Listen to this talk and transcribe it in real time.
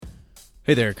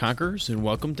Hey there, Conquerors, and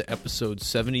welcome to episode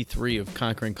 73 of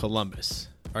Conquering Columbus.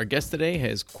 Our guest today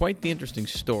has quite the interesting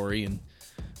story, and,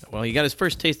 well, he got his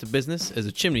first taste of business as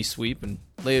a chimney sweep, and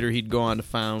later he'd go on to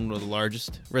found one of the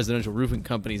largest residential roofing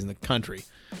companies in the country.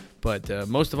 But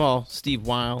most of all, Steve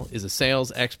Weil is a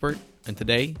sales expert, and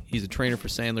today he's a trainer for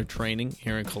Sandler Training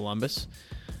here in Columbus.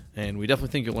 And we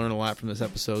definitely think you'll learn a lot from this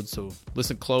episode, so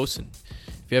listen close, and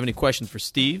if you have any questions for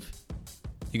Steve,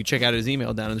 you can check out his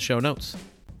email down in the show notes.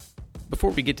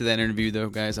 Before we get to that interview, though,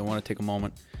 guys, I want to take a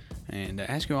moment and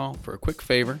ask you all for a quick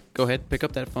favor. Go ahead, pick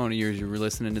up that phone of yours you were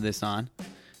listening to this on,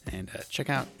 and check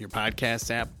out your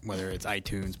podcast app, whether it's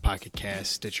iTunes, Pocket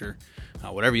Cast, Stitcher,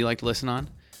 whatever you like to listen on.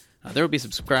 There will be a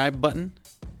subscribe button,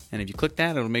 and if you click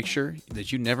that, it'll make sure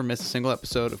that you never miss a single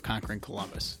episode of Conquering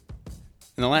Columbus.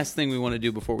 And the last thing we want to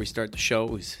do before we start the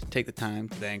show is take the time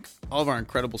to thank all of our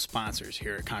incredible sponsors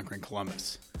here at Conquering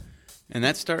Columbus. And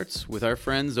that starts with our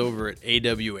friends over at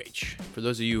AWH. For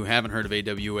those of you who haven't heard of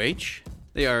AWH,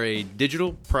 they are a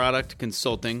digital product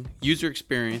consulting, user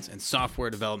experience, and software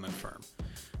development firm.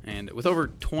 And with over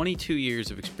 22 years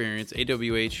of experience,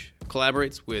 AWH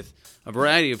collaborates with a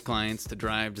variety of clients to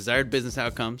drive desired business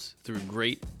outcomes through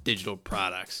great digital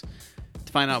products.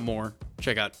 To find out more,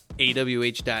 check out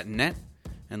awh.net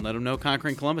and let them know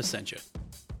Conquering Columbus sent you.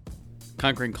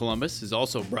 Conquering Columbus is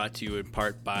also brought to you in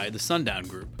part by the Sundown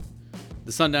Group.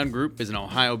 The Sundown Group is an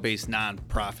Ohio-based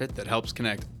nonprofit that helps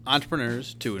connect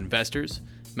entrepreneurs to investors,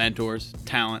 mentors,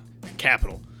 talent, and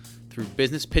capital through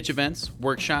business pitch events,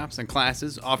 workshops, and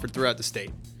classes offered throughout the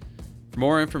state. For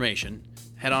more information,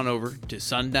 head on over to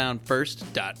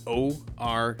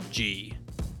sundownfirst.org.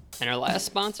 And our last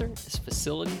sponsor is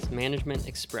Facilities Management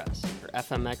Express, or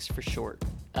FMX for short.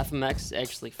 FMX is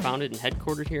actually founded and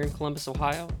headquartered here in Columbus,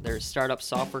 Ohio. They're a startup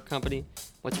software company.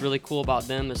 What's really cool about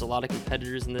them is a lot of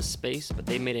competitors in this space, but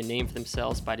they made a name for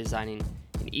themselves by designing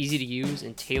an easy-to-use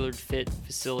and tailored-fit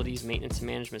facilities maintenance and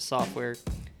management software.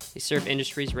 They serve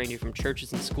industries ranging from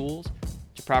churches and schools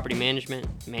to property management,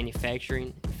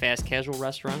 manufacturing, and fast casual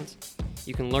restaurants.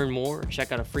 You can learn more or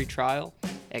check out a free trial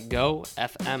at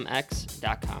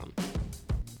gofmx.com.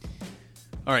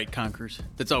 All right, Conquerors,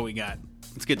 that's all we got.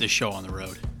 Let's get this show on the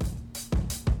road.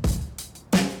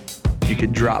 You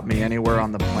could drop me anywhere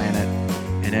on the planet,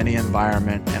 in any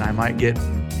environment, and I might get,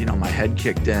 my head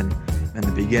kicked in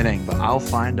the beginning, but I'll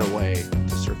find a way to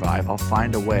survive. I'll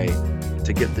find a way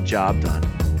to get the job done.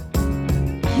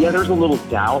 Yeah, there's a little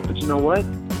doubt, but you know what?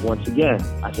 Once again,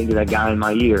 I think of that guy in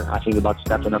my ear. I think about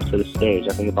stepping up to the stage.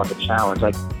 I think about the challenge.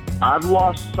 I've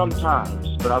lost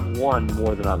sometimes, but I've won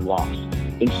more than I've lost.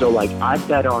 And so, I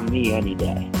bet on me any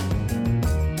day.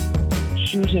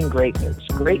 Choosing greatness.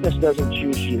 Greatness doesn't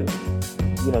choose you.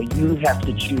 You have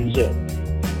to choose it.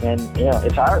 And,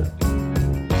 it's hard.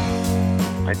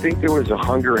 I think there was a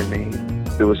hunger in me.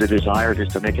 There was a desire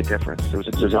just to make a difference. There was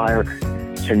a desire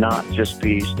to not just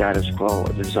be status quo,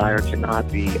 a desire to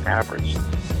not be average.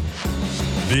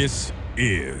 This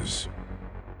is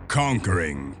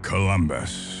Conquering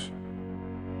Columbus.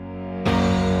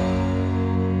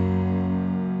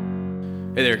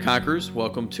 Hey there, Conquerors.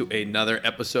 Welcome to another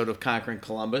episode of Conquering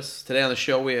Columbus. Today on the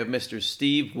show, we have Mr.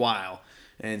 Steve Weil.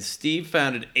 And Steve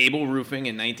founded Able Roofing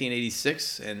in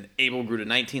 1986, and Able grew to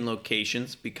 19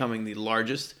 locations, becoming the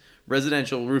largest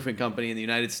residential roofing company in the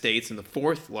United States and the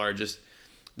fourth largest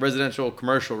residential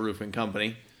commercial roofing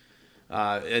company.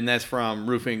 And that's from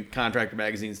Roofing Contractor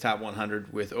Magazine's Top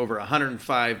 100, with over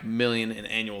 $105 million in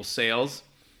annual sales.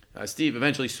 Steve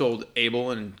eventually sold Able,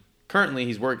 and currently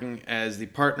he's working as the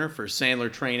partner for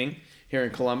Sandler Training here in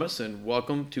Columbus. And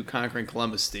welcome to Conquering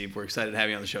Columbus, Steve. We're excited to have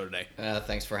you on the show today.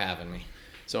 Thanks for having me.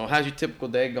 So how's your typical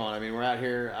day going? I mean, we're out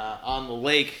here on the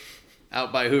lake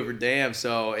out by Hoover Dam,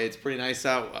 so it's pretty nice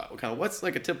out. What's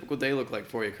a typical day look like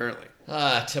for you currently?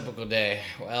 Typical day.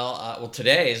 Well,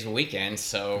 today is the weekend,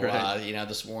 so right.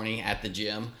 This morning at the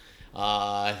gym.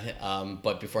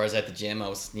 But before I was at the gym, I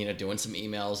was doing some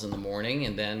emails in the morning,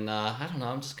 and then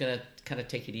I'm just gonna kind of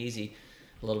take it easy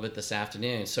a little bit this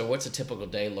afternoon. So what's a typical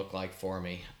day look like for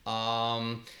me?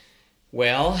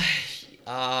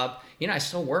 I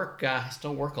still work. I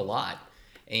still work a lot,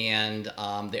 and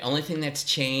the only thing that's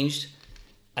changed,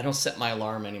 I don't set my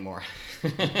alarm anymore.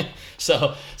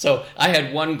 So I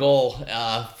had one goal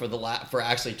for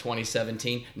actually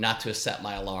 2017, not to set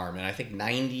my alarm, and I think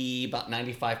about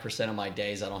 95% of my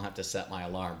days I don't have to set my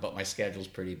alarm, but my schedule's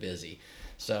pretty busy.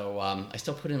 So I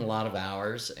still put in a lot of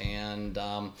hours, and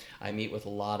I meet with a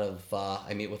lot of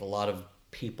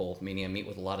people, meaning I meet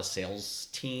with a lot of sales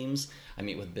teams, I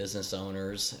meet with business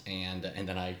owners, and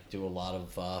then I do a lot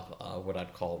of what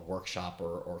I'd call workshop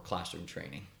or classroom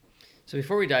training. So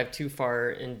before we dive too far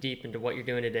and deep into what you're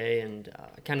doing today, and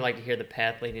I'd kind of like to hear the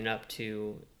path leading up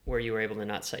to where you were able to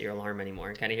not set your alarm anymore,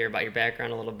 and kind of hear about your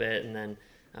background a little bit, and then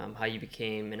how you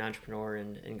became an entrepreneur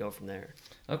and go from there.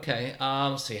 Okay,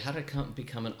 let's see, how did I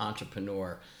become an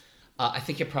entrepreneur? I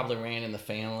think it probably ran in the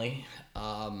family.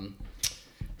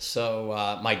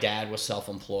 So my dad was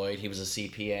self-employed. He was a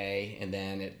CPA, and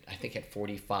then I think at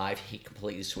 45, he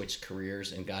completely switched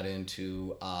careers and got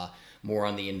into more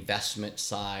on the investment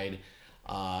side,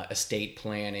 estate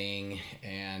planning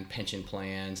and pension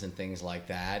plans and things like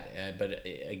that. But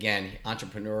again,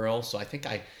 entrepreneurial. So I think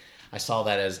I saw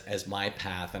that as my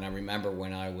path. And I remember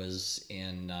when I was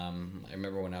in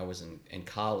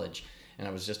college, and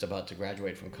I was just about to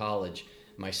graduate from college.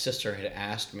 My sister had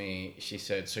asked me. She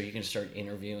said, "So you can start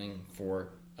interviewing for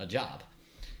a job,"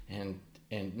 and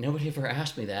nobody ever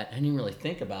asked me that. I didn't really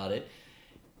think about it.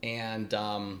 And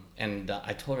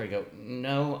I told her, I go,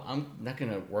 "No, I'm not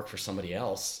going to work for somebody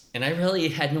else." And I really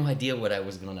had no idea what I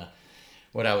was gonna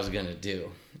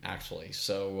do, actually.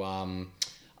 So,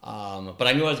 but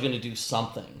I knew I was going to do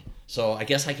something. So I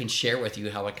guess I can share with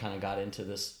you how I kind of got into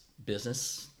this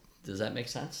business. Does that make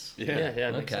sense?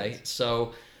 Yeah. Okay.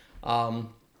 So,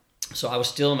 so I was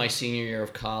still in my senior year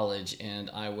of college, and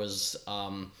I was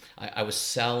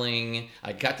selling.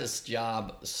 I got this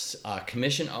job,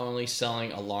 commission only,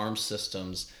 selling alarm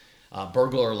systems,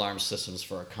 burglar alarm systems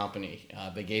for a company.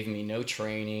 They gave me no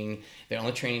training. The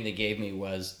only training they gave me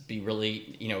was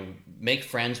make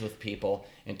friends with people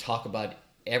and talk about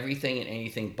everything and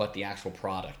anything but the actual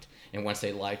product. And once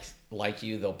they like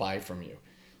you, they'll buy from you.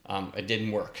 It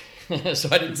didn't work, so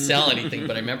I didn't sell anything.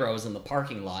 But I remember I was in the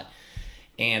parking lot,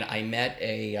 and I met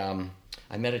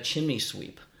a chimney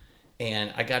sweep,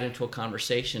 and I got into a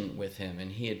conversation with him, and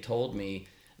he had told me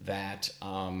that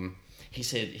he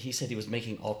said he was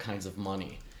making all kinds of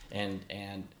money, and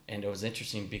it was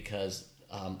interesting because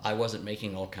I wasn't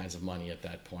making all kinds of money at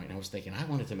that point. I was thinking I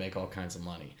wanted to make all kinds of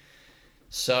money.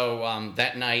 So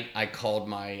that night, I called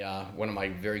my one of my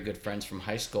very good friends from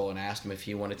high school and asked him if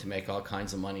he wanted to make all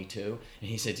kinds of money too. And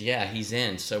he said, "Yeah, he's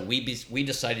in." So we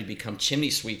decided to become chimney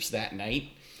sweeps that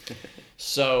night.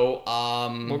 So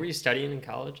what were you studying in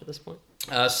college at this point?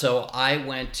 So I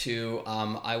went to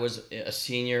I was a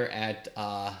senior at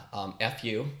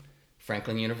FU.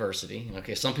 Franklin University.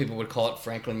 Okay, some people would call it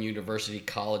Franklin University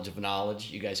College of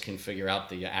Knowledge. You guys can figure out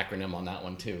the acronym on that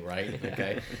one too, right?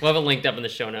 Okay. We'll have it linked up in the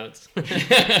show notes.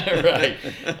 Right.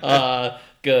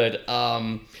 Good.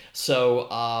 So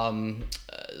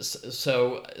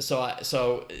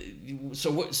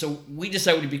we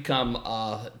decided to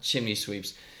become chimney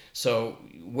sweeps. So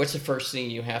what's the first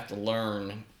thing you have to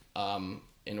learn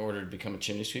in order to become a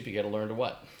chimney sweep? You got to learn to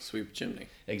what? Sweep a chimney.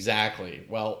 Exactly.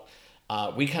 Well,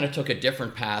 we kind of took a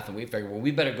different path, and we figured, well,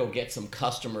 we better go get some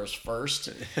customers first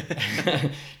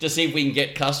to see if we can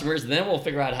get customers, and then we'll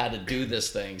figure out how to do this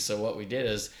thing. So what we did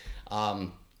is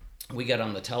we got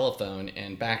on the telephone,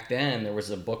 and back then there was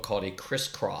a book called A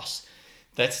Crisscross.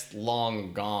 That's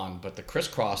long gone, but the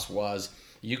crisscross was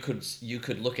you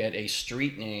could look at a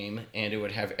street name, and it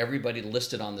would have everybody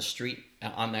listed on the street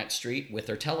on that street with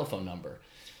their telephone number.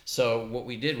 So what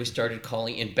we did, we started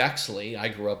calling in Bexley. I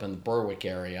grew up in the Berwick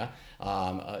area,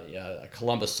 a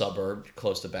Columbus suburb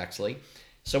close to Bexley.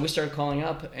 So we started calling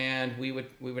up, and we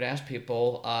would ask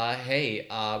people, hey,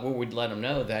 we'd let them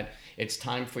know that it's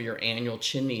time for your annual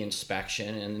chimney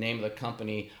inspection, and the name of the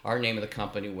company, our name of the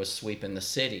company was Sweep in the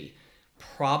City.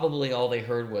 Probably all they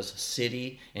heard was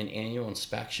city and annual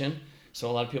inspection. So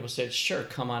a lot of people said, sure,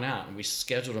 come on out. And we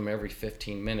scheduled them every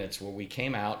 15 minutes where we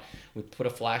came out, we put a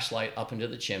flashlight up into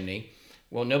the chimney.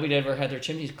 Well, nobody ever had their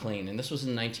chimneys cleaned. And this was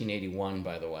in 1981,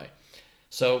 by the way.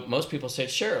 So most people said,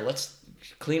 sure, let's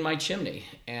clean my chimney.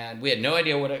 And we had no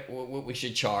idea what we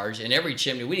should charge. And every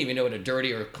chimney, we didn't even know what a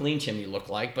dirty or a clean chimney looked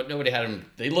like, but nobody had them.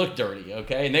 They looked dirty,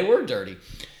 okay? And they were dirty.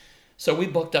 So we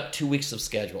booked up 2 weeks of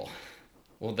schedule.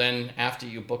 Well, then after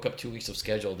you book up 2 weeks of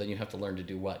schedule, then you have to learn to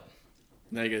do what?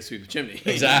 Now you got to sweep the chimney.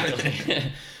 Exactly.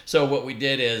 So what we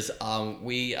did is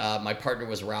my partner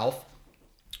was Ralph.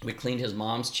 We cleaned his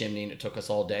mom's chimney, and it took us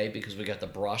all day because we got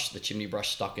the chimney brush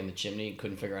stuck in the chimney and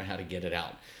couldn't figure out how to get it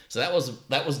out. So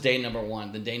that was day number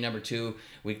one. Then day number two,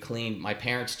 we cleaned my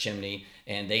parents' chimney,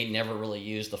 and they never really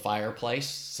used the fireplace,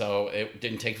 so it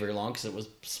didn't take very long because it was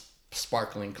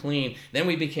sparkling clean. Then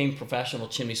we became professional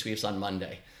chimney sweeps on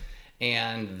Monday.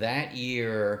 And that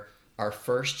year, our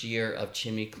first year of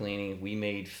chimney cleaning, we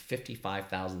made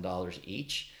 $55,000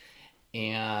 each.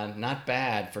 And not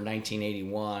bad for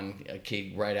 1981, a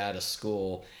kid right out of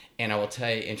school. And I will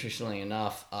tell you, interestingly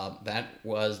enough, that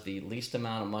was the least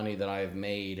amount of money that I have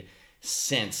made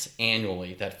cents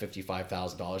annually, that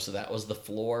 $55,000. So that was the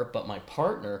floor. But my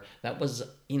partner, that was,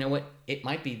 you know what, it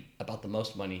might be about the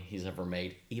most money he's ever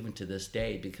made, even to this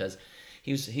day, because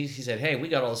he said, hey, we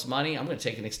got all this money, I'm going to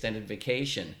take an extended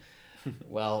vacation.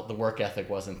 Well, the work ethic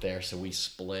wasn't there, so we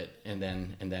split, and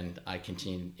then I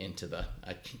continued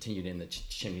in the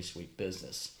chimney sweep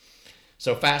business.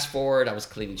 So fast forward, I was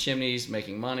cleaning chimneys,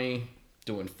 making money,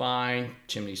 doing fine.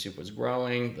 Chimney Sweep was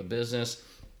growing, the business.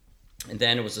 And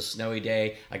then it was a snowy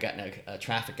day. I got in a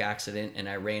traffic accident, and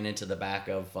I ran into the back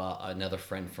of another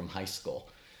friend from high school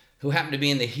who happened to be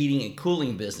in the heating and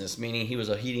cooling business, meaning he was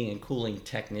a heating and cooling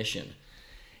technician.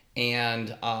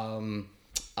 And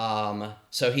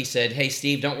so he said, hey,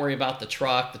 Steve, don't worry about the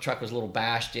truck. The truck was a little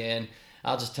bashed in.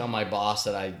 I'll just tell my boss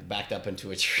that I backed up into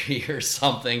a tree or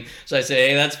something. So I said,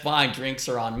 hey, that's fine. Drinks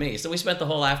are on me. So we spent the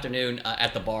whole afternoon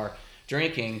at the bar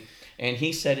drinking. And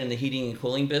he said in the heating and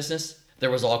cooling business,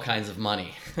 there was all kinds of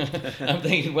money. I'm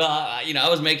thinking, well, I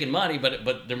was making money,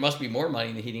 but there must be more money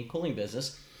in the heating and cooling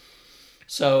business.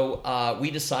 So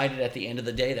we decided at the end of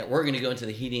the day that we're going to go into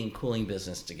the heating and cooling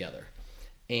business together.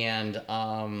 And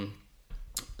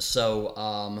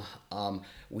so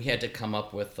we had to come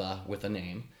up with a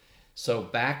name. So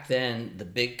back then,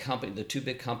 the two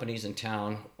big companies in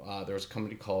town, there was a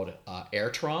company called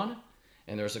Airtron,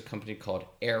 and there was a company called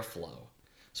Airflow.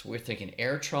 So we're thinking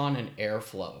Airtron and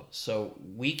Airflow. So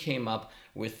we came up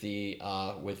with the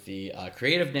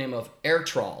creative name of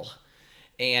Airtrol.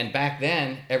 And back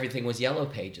then, everything was Yellow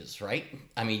Pages, right?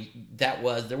 I mean, there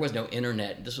was no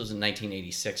internet. This was in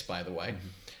 1986, by the way. Mm-hmm.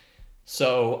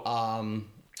 So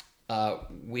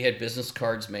we had business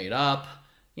cards made up.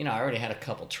 I already had a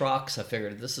couple trucks. I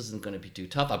figured this isn't going to be too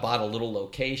tough. I bought a little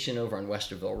location over on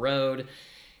Westerville Road.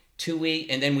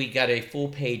 And then we got a full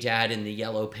page ad in the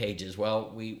Yellow Pages.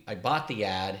 Well, I bought the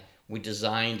ad. We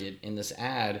designed it. In this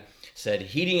ad said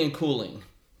heating and cooling,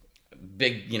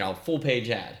 big, full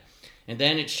page ad. And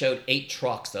then it showed 8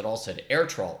 trucks that all said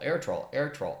Airtrol, Airtrol,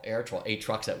 Airtrol, Airtrol. 8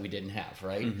 trucks that we didn't have,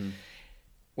 right? Mm-hmm.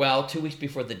 Well, 2 weeks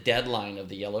before the deadline of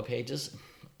the Yellow Pages,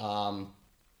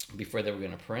 before they were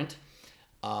going to print,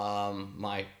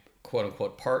 my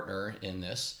quote-unquote partner in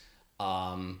this,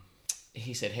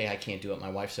 he said, hey, I can't do it.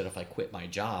 My wife said if I quit my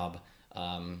job,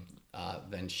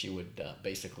 then she would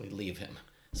basically leave him.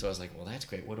 So I was like, well, that's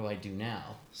great. What do I do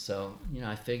now? So,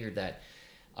 I figured that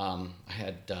I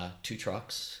had 2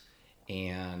 trucks,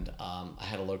 and I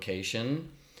had a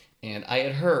location, and I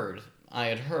had heard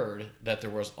that there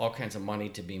was all kinds of money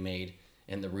to be made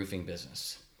in the roofing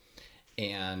business.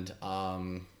 And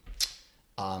so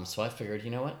I figured,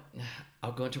 you know what?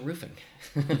 I'll go into roofing.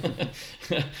 And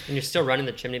you're still running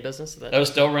the chimney business? I was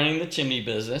still running the chimney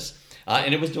business,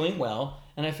 and it was doing well.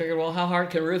 And I figured, well, how hard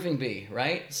can roofing be,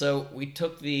 right? So we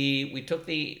took the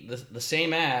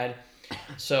same ad.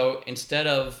 So instead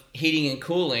of heating and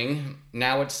cooling,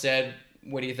 now it said,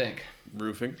 what do you think?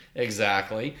 Roofing.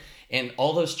 Exactly. And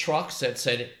all those trucks that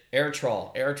said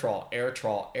Airtrol, Airtrol,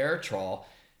 Airtrol, Airtrol,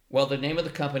 well, the name of the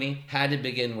company had to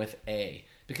begin with A.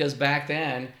 Because back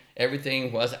then,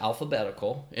 everything was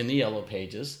alphabetical in the Yellow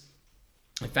Pages.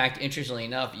 In fact, interestingly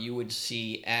enough, you would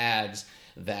see ads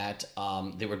that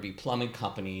there would be plumbing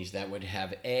companies that would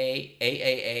have AAA,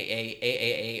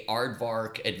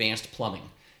 Aardvark, Advanced Plumbing.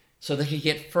 So they could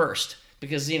get first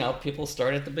because, people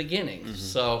start at the beginning. Mm-hmm.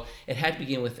 So it had to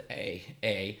begin with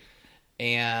A.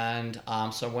 And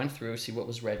so I went through, see what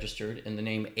was registered, and the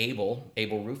name Able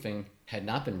Roofing had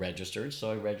not been registered,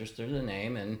 so I registered the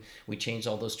name, and we changed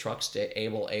all those trucks to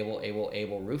Able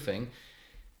Roofing,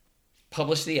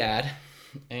 published the ad,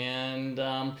 and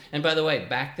by the way,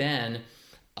 back then,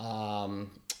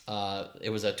 it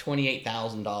was a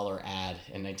 $28,000 ad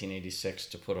in 1986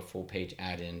 to put a full-page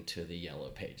ad into the Yellow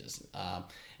Pages,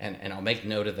 and I'll make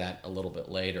note of that a little bit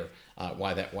later,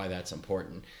 why that's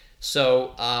important.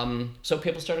 So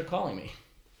people started calling me.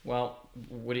 Well,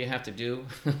 what do you have to do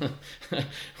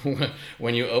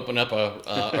when you open up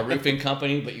a roofing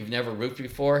company but you've never roofed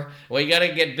before? Well, you got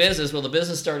to get business. Well, the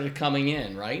business started coming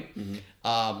in, right?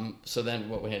 Mm-hmm. So then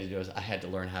what we had to do is I had to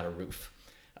learn how to roof.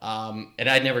 And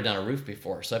I'd never done a roof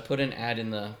before. So I put an ad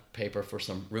in the paper for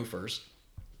some roofers.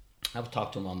 I would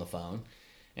talk to them on the phone.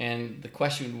 And the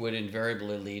question would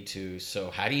invariably lead to,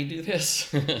 so how do you do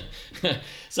this?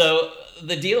 So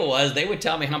the deal was they would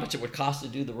tell me how much it would cost to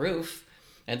do the roof.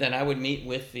 And then I would meet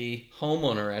with the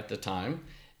homeowner at the time.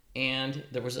 And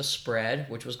there was a spread,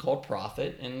 which was called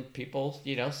profit. And people,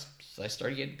 I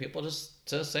started getting people just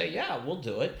to say, yeah, we'll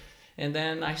do it. And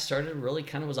then I started really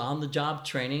kind of was on the job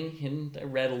training, and I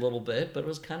read a little bit, but it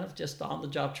was kind of just on the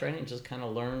job training, just kind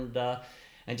of learned how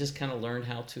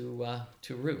to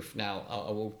roof. Now,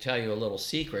 I will tell you a little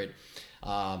secret.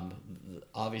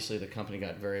 Obviously, the company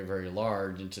got very, very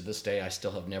large, and to this day, I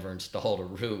still have never installed a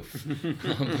roof.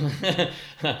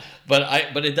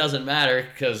 But it doesn't matter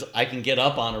because I can get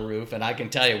up on a roof and I can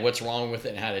tell you what's wrong with it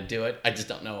and how to do it. I just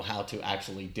don't know how to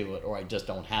actually do it, or I just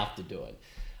don't have to do it.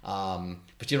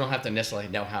 But you don't have to necessarily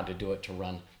know how to do it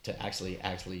to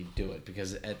actually do it,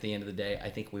 because at the end of the day, I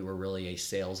think we were really a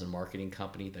sales and marketing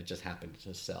company that just happened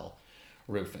to sell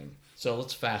roofing. So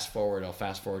let's fast forward. I'll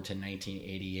fast forward to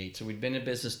 1988. So we'd been in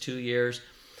business 2 years.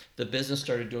 The business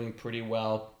started doing pretty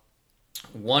well.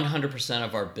 100%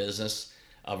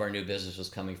 of our new business was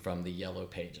coming from the Yellow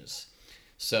Pages.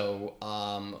 So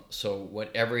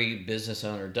what every business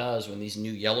owner does when these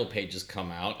new Yellow Pages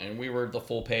come out, and we were the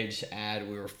full page ad,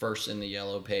 we were first in the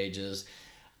Yellow Pages.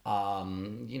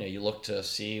 You look to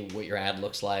see what your ad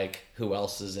looks like, who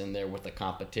else is in there, what the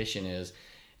competition is.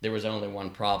 There was only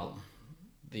one problem.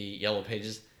 The Yellow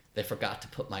Pages, they forgot to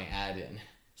put my ad in,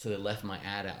 so they left my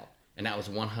ad out, and that was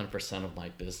 100% of my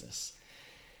business.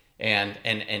 And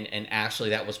actually,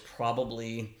 that was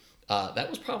probably a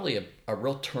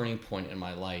real turning point in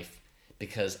my life,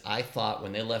 because I thought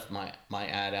when they left my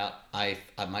ad out,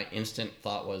 my instant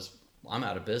thought was, well, I'm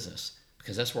out of business,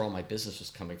 because that's where all my business was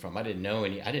coming from. I didn't know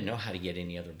how to get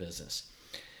any other business.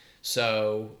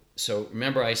 So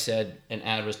remember I said an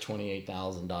ad was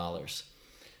 $28,000.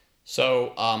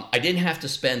 So I didn't have to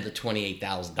spend the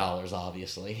 $28,000,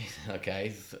 obviously,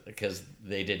 okay, because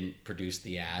they didn't produce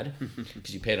the ad,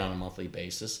 because you paid on a monthly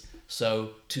basis.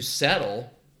 So to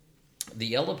settle, the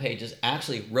Yellow Pages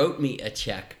actually wrote me a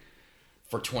check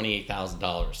for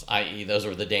 $28,000, i.e. those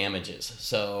were the damages.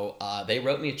 So they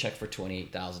wrote me a check for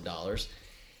 $28,000,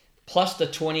 plus the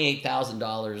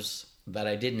 $28,000 that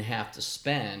I didn't have to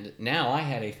spend. Now I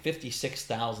had a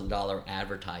 $56,000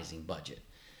 advertising budget.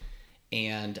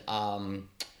 And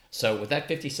so with that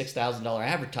 $56,000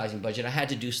 advertising budget, I had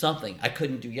to do something. I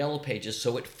couldn't do Yellow Pages,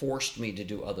 so it forced me to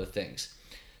do other things.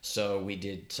 So we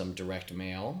did some direct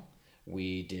mail.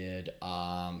 We did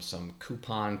some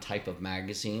coupon type of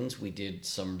magazines. We did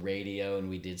some radio, and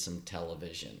we did some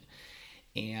television.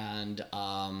 And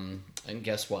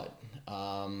guess what?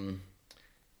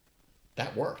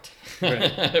 That worked,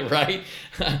 right?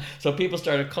 So people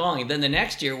started calling. Then the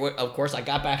next year, of course, I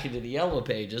got back into the Yellow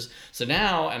Pages. So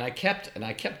now, and I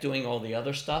kept doing all the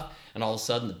other stuff, and all of a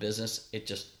sudden the business it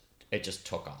just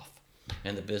took off,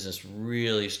 and the business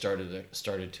really started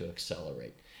to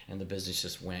accelerate, and the business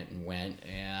just went and went.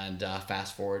 And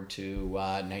fast forward to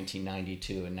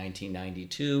 1992. In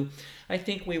 1992, I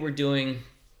think we were doing.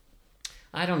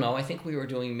 I don't know. I think we were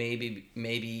doing maybe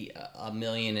 $1.5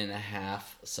 million,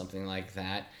 something like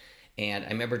that. And I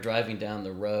remember driving down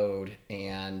the road,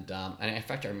 and in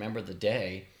fact, I remember the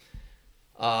day.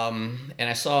 And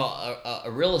I saw a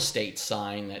real estate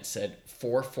sign that said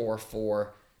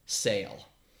 444 sale,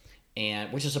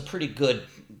 and which is a pretty good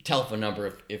telephone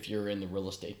number if you're in the real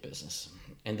estate business.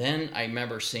 And then I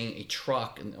remember seeing a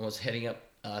truck, and I was heading up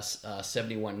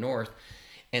 71 North.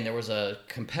 And there was a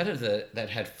competitor that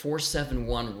had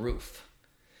 471 roof.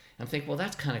 I'm thinking, well,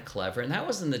 that's kind of clever. And that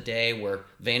was in the day where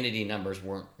vanity numbers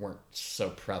weren't so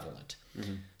prevalent.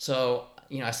 Mm-hmm. So,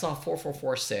 I saw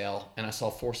 444 sale, and I saw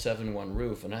 471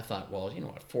 roof, and I thought, well,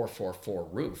 a 444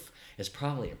 roof is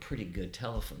probably a pretty good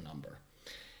telephone number.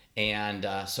 And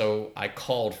so I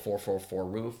called 444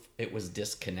 roof. It was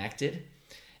disconnected.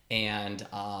 And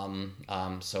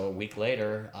so a week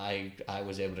later, I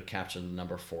was able to capture the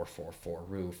number 444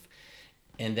 roof.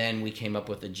 And then we came up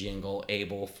with a jingle,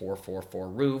 Able 444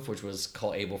 roof, which was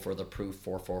called Able for the Proof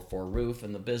 444 roof.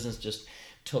 And the business just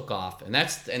took off. And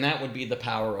that would be the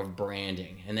power of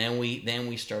branding. And then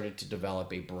we started to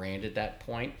develop a brand at that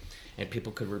point. And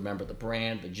people could remember the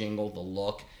brand, the jingle, the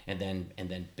look, and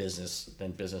then business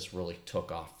really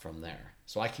took off from there.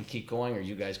 So I can keep going, or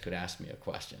you guys could ask me a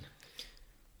question.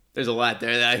 There's a lot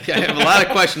there. I have a lot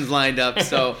of questions lined up.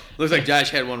 So looks like Josh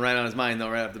had one right on his mind, though,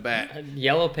 right off the bat.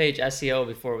 Yellow Page SEO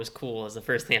before it was cool is the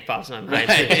first thing that pops in my mind.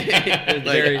 Right.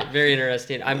 Very, very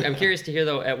interesting. I'm curious to hear,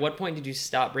 though, at what point did you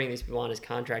stop bringing these people on as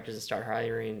contractors and start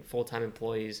hiring full-time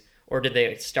employees? Or did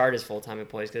they start as full-time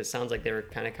employees? Because it sounds like they were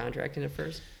kind of contracting at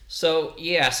first. So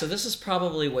this is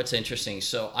probably what's interesting.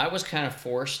 So I was kind of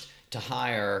forced to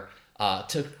hire,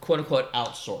 to quote-unquote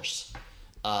outsource,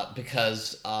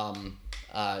 because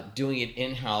doing it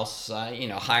in-house,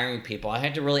 hiring people, I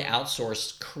had to really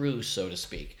outsource crews, so to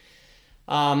speak.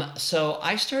 So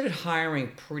I started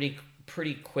hiring pretty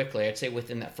quickly. I'd say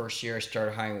within that first year, I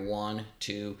started hiring 1,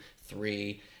 2,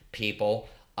 3 people.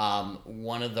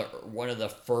 one of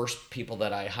the first people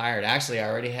that I hired, actually I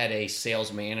already had a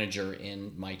sales manager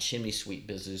in my chimney sweep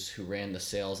business who ran the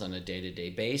sales on a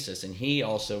day-to-day basis, and he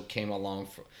also came along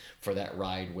for that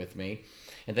ride with me.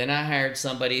 And then I hired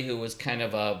somebody who was kind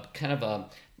of a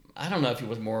I don't know if he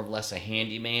was more or less a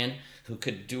handyman who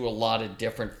could do a lot of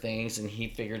different things, and he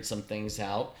figured some things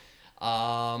out.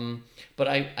 But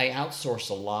I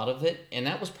outsourced a lot of it, and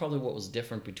that was probably what was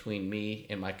different between me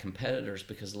and my competitors,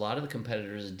 because a lot of the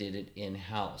competitors did it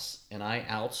in-house, and I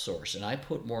outsourced, and I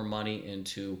put more money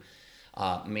into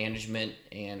management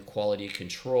and quality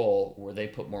control, where they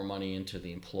put more money into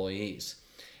the employees.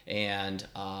 And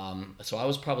so I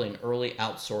was probably an early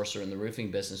outsourcer in the roofing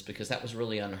business, because that was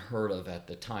really unheard of at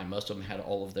the time. Most of them had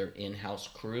all of their in-house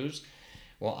crews.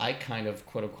 Well, I kind of,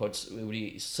 quote unquote,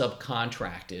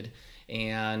 subcontracted,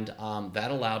 and that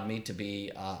allowed me to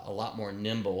be a lot more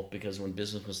nimble, because when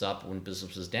business was up, when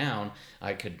business was down,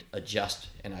 I could adjust,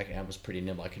 and I was pretty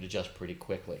nimble. I could adjust pretty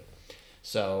quickly.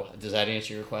 So does that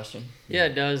answer your question? Yeah,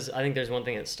 it does. I think there's one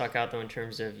thing that stuck out, though, in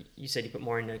terms of, you said you put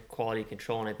more into quality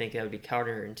control, and I think that would be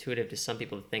counterintuitive to some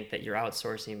people to think that you're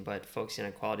outsourcing but focusing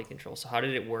on quality control. So how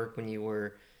did it work when you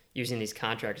were using these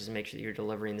contractors to make sure that you're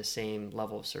delivering the same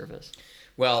level of service?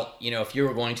 Well, if you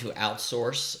were going to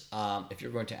outsource,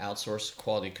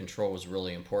 quality control was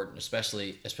really important,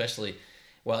 especially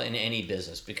in any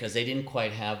business, because they didn't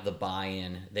quite have the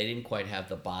buy-in. They didn't quite have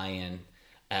the buy-in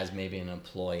as maybe an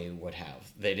employee would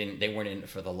have. They weren't in it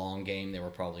for the long game. They were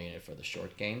probably in it for the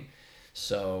short game.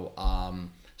 So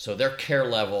their care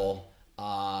level,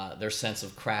 their sense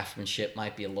of craftsmanship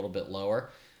might be a little bit lower.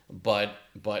 But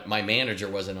my manager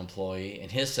was an employee, and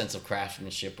his sense of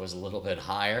craftsmanship was a little bit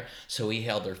higher, so he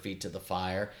held their feet to the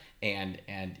fire. And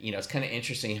it's kind of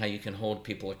interesting how you can hold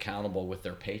people accountable with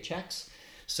their paychecks.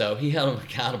 So he held them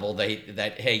accountable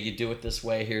that hey, you do it this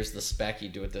way, here's the spec, you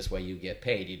do it this way, you get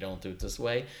paid. You don't do it this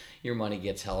way, your money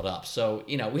gets held up. So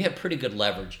we had pretty good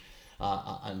leverage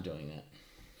on doing that.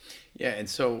 Yeah, and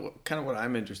so kind of what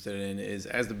I'm interested in is,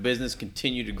 as the business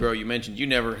continued to grow, you mentioned you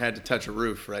never had to touch a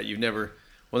roof, right? You've never,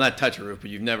 well, not touch a roof, but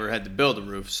you've never had to build a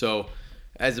roof. So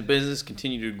as the business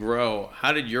continued to grow,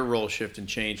 how did your role shift and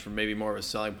change from maybe more of a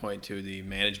selling point to the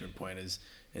management point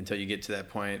until you get to that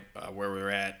point where we're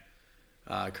at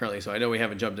currently? So I know we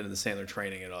haven't jumped into the Sandler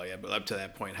training at all yet, but up to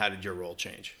that point, how did your role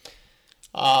change?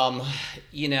 Certainly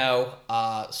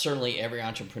every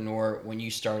entrepreneur, when you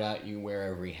start out, you wear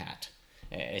every hat.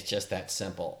 It's just that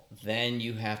simple. Then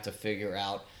you have to figure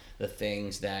out the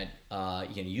things that,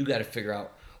 you got to figure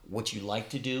out what you like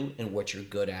to do and what you're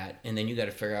good at. And then you got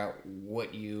to figure out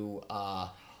what you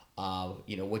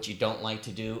don't like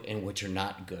to do and what you're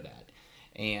not good at.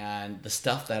 And the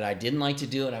stuff that I didn't like to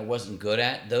do and I wasn't good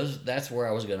at, that's where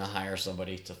I was going to hire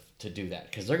somebody to do that,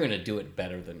 because they're going to do it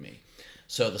better than me.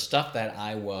 So the stuff that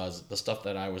I was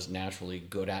naturally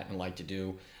good at and liked to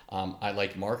do, I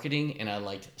liked marketing and I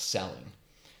liked selling.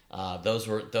 Those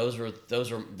were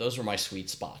my sweet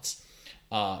spots.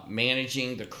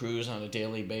 Managing the crews on a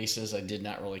daily basis, I did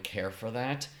not really care for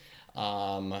that.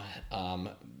 Managing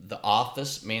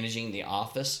the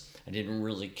office, I didn't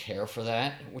really care for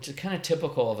that, which is kind of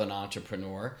typical of an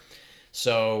entrepreneur.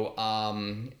 So,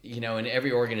 in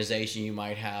every organization you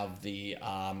might have a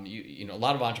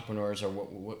lot of entrepreneurs are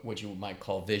what you might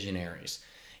call visionaries.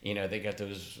 They got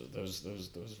those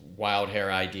wild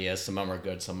hair ideas. Some of them are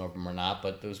good, some of them are not.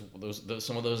 But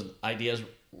some of those ideas,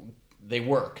 they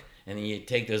work. And then you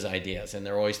take those ideas, and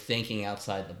they're always thinking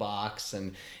outside the box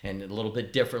and a little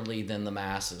bit differently than the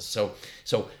masses. So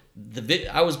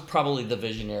I was probably the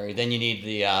visionary. Then you need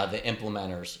the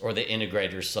implementers, or the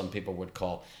integrators, some people would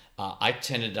call. I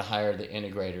tended to hire the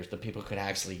integrators, the people who could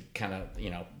actually kind of,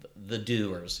 the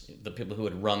doers, the people who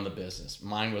would run the business.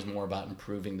 Mine was more about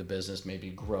improving the business, maybe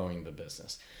growing the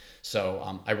business.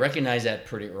 So I recognized that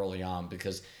pretty early on,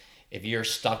 because if you're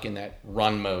stuck in that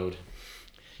run mode,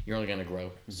 you're only going to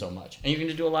grow so much. And you're going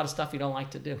to do a lot of stuff you don't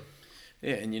like to do.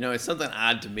 Yeah, and it's something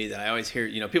odd to me that I always hear,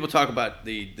 people talk about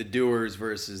the doers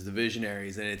versus the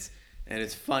visionaries, and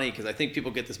it's funny because I think people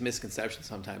get this misconception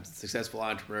sometimes that successful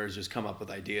entrepreneurs just come up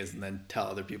with ideas and then tell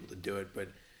other people to do it. But,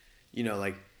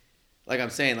 like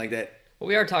I'm saying, like that. Well,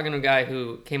 we are talking to a guy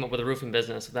who came up with a roofing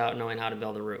business without knowing how to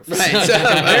build a roof. Right. So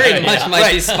very much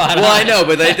might be spot on. Well, I know,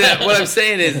 but what I'm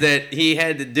saying is that he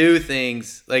had to do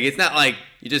things. Like, it's not like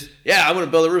you just, I want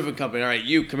to build a roofing company. All right,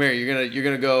 you come here. You're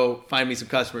gonna go find me some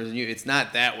customers, and it's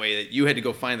not that way. That you had to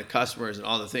go find the customers and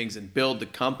all the things and build the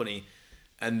company,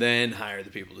 and then hire the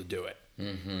people to do it.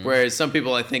 Mm-hmm. Whereas some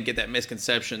people, I think, get that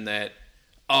misconception that,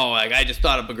 I just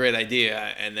thought up a great idea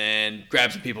and then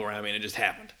grabbed some people around me and it just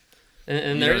happened.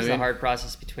 And there is a hard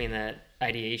process between that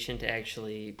ideation to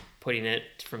actually putting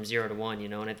it from 0 to 1,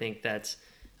 and I think that's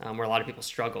where a lot of people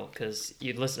struggle, because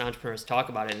you'd listen to entrepreneurs talk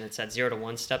about it, and it's that 0 to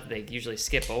 1 step that they usually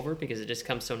skip over because it just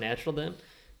comes so natural to them.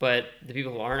 But the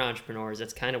people who aren't entrepreneurs,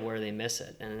 that's kind of where they miss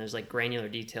it. And there's like granular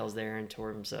details there in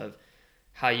terms of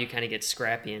how you kind of get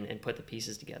scrappy and put the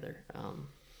pieces together.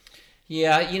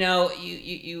 Yeah, I'd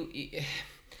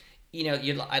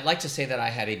like to say that I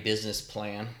had a business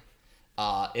plan.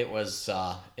 There was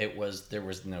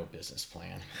no business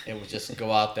plan. It was just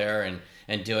go out there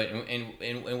and do it.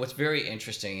 And what's very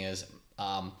interesting is,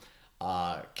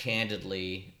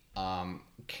 candidly, and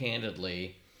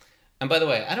by the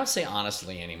way, I don't say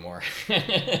honestly anymore.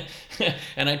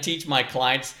 And I teach my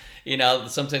clients,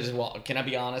 sometimes, well, can I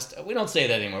be honest? We don't say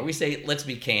that anymore. We say, let's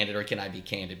be candid, or can I be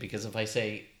candid? Because if I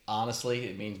say honestly,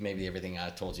 it means maybe everything I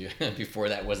told you before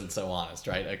that wasn't so honest,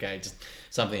 right? Okay, just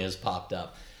something has popped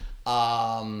up.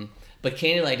 But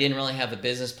candidly, I didn't really have a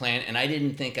business plan, and I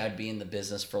didn't think I'd be in the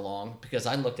business for long, because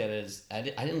I looked at it as, I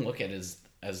didn't look at it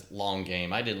as long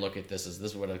game. I didn't look at this as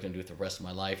this is what I was going to do with the rest of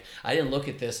my life. I didn't look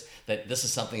at this that this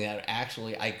is something that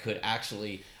I could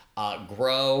actually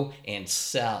grow and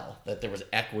sell, that there was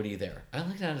equity there. I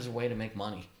looked at it as a way to make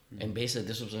money, and basically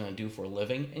this was what I'm going to do for a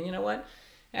living. And you know what?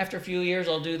 After a few years,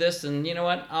 I'll do this, and you know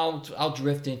what? I'll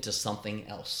drift into something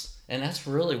else. And that's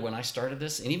really when I started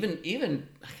this. And even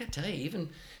I gotta tell you, even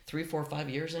 3, 4, 5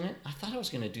 years in it, I thought I was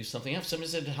going to do something else.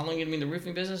 Somebody said, "How long are you going to be in the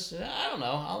roofing business?" I don't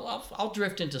know. I'll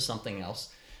drift into something else.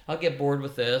 I'll get bored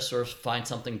with this or find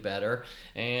something better.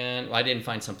 And I didn't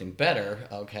find something better,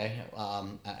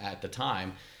 at the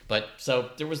time. But so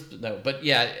there was no. But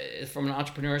yeah, from an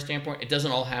entrepreneur standpoint, it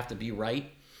doesn't all have to be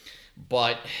right.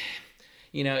 But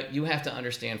you have to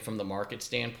understand from the market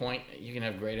standpoint, you can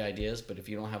have great ideas, but if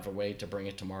you don't have a way to bring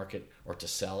it to market or to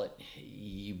sell it,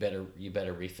 you better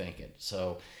rethink it.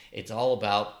 So it's all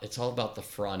about the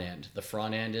front end. The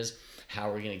front end is how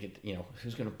we're going to get,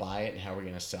 who's going to buy it and how we're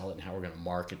going to sell it and how we're going to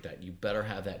market that. You better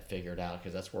have that figured out,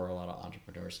 because that's where a lot of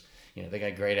entrepreneurs, they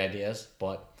got great ideas,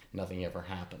 but nothing ever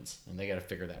happens, and they got to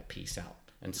figure that piece out.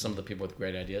 And some of the people with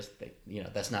great ideas,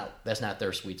 that's not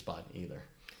their sweet spot either.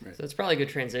 Right. So it's probably a good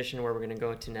transition where we're going to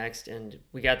go to next. And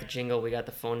we got the jingle, we got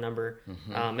the phone number.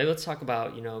 Mm-hmm. Maybe let's talk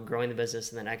about, growing the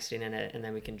business and then exiting in it, and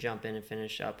then we can jump in and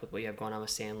finish up with what you have going on with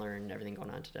Sandler and everything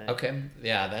going on today. Okay.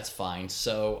 Yeah, that's fine.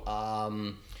 So,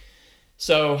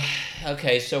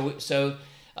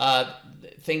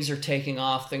 things are taking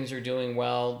off. Things are doing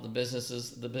well. The business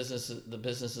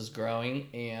is growing,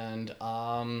 and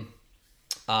I'll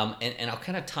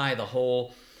kind of tie the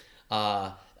whole,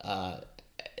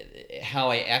 how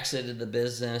I exited the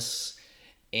business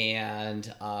and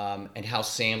how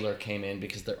Sandler came in,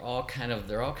 because they're all kind of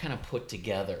put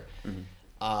together. Mm-hmm.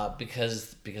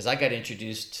 Because I got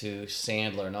introduced to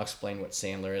Sandler, and I'll explain what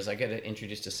Sandler is. I got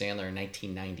introduced to Sandler in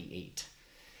 1998,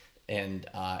 and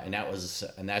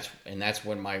that's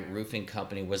when my roofing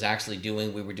company was actually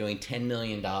we were doing $10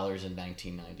 million in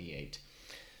 1998.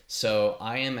 So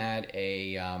I am at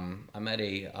a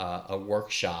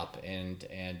workshop,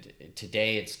 and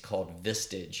today it's called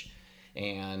Vistage,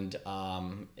 and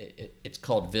it's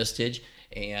called Vistage,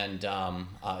 and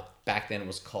back then it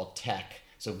was called Tech.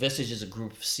 So Vistage is a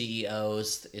group of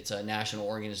CEOs. It's a national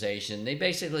organization. They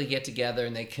basically get together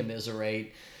and they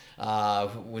commiserate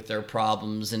with their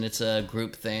problems, and it's a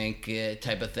groupthink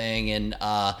type of thing, and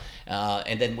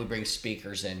then we bring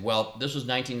speakers in. Well, this was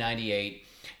 1998.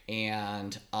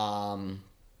 And I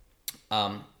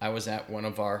was at one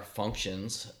of our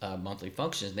functions, monthly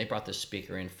functions, and they brought this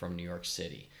speaker in from New York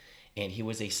City. And he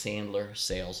was a Sandler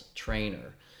sales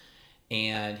trainer.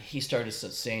 And he started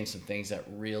saying some things that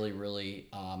really, really,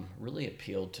 really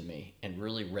appealed to me and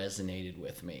really resonated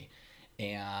with me.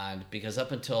 And because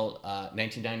up until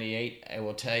 1998, I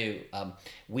will tell you,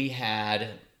 we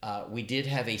did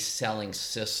have a selling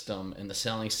system, and the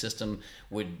selling system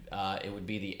would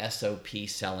be the SOP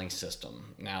selling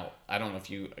system. Now, I don't know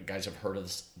if you guys have heard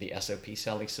of the SOP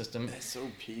selling system.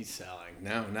 SOP selling?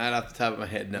 No, not off the top of my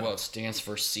head, no. Well, it stands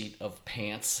for seat of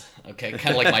pants, okay?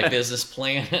 Kind of like my business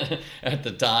plan at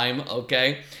the time,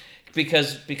 okay?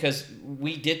 Because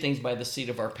we did things by the seat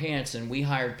of our pants, and we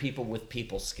hired people with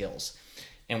people skills.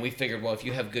 And we figured, well, if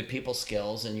you have good people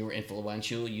skills and you were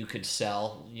influential, you could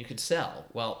sell.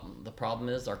 Well, the problem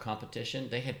is our competition,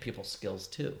 they had people skills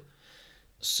too.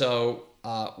 So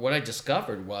what I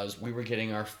discovered was we were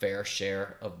getting our fair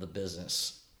share of the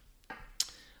business.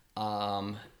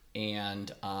 And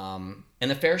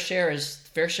the fair share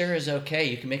is okay.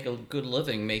 You can make a good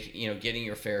living getting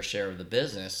your fair share of the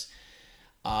business.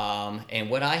 And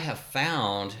what I have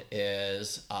found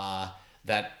is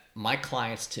that my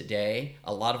clients today,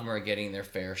 a lot of them are getting their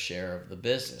fair share of the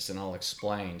business, and I'll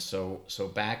explain. So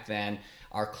back then,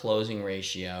 our closing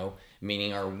ratio,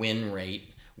 meaning our win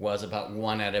rate, was about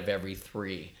 1 out of every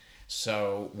 3.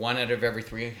 So 1 out of every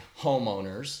 3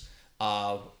 homeowners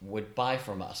would buy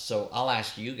from us. So I'll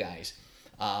ask you guys,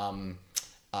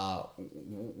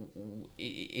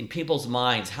 in people's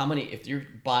minds, how many, if you're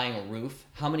buying a roof,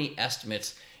 how many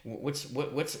estimates? What's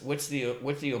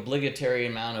the obligatory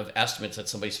amount of estimates that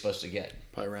somebody's supposed to get?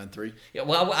 Probably around 3. Yeah,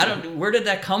 well, I don't. Where did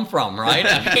that come from, right?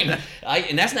 I mean,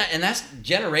 and that's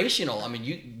generational. I mean,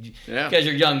 you because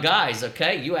you're young guys,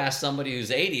 okay? You ask somebody who's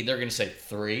 80, they're going to say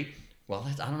 3. Well,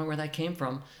 I don't know where that came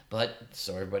from, but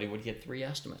so everybody would get 3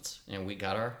 estimates, and we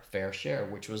got our fair share,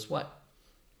 which was what?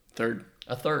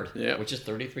 A third, yeah, which is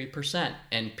 33%.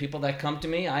 And people that come to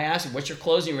me, I ask them, what's your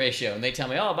closing ratio? And they tell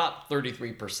me, about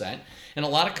 33%. And a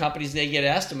lot of companies, they get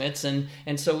estimates. And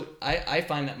so I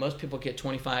find that most people get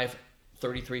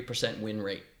 33% win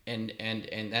rate.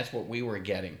 And that's what we were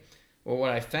getting. Well,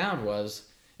 what I found was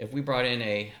if we brought in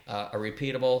a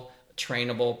repeatable,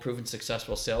 trainable, proven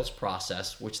successful sales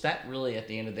process, which that really, at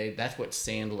the end of the day, that's what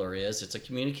Sandler is. It's a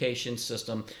communication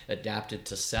system adapted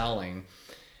to selling.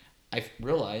 I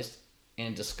realized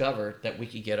and discovered that we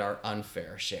could get our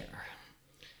unfair share.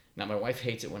 Now, my wife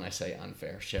hates it when I say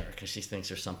unfair share because she thinks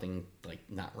there's something like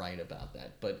not right about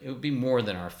that, but it would be more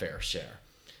than our fair share.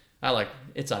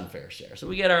 It's unfair share. So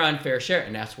we get our unfair share,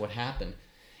 and that's what happened.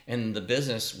 And the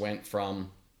business went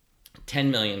from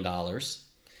 $10 million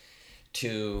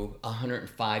to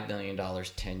 $105 million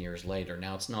 10 years later.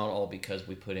 Now, it's not all because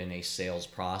we put in a sales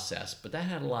process, but that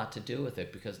had a lot to do with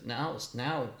it because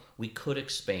now we could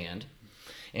expand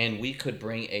and we could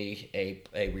bring a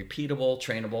repeatable,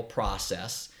 trainable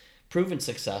process, proven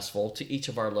successful, to each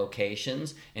of our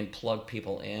locations and plug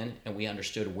people in, and we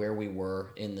understood where we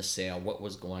were in the sale, what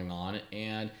was going on,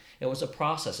 and it was a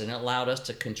process, and it allowed us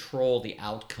to control the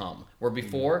outcome. Where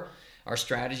before, our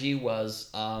strategy was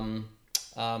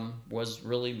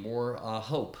really more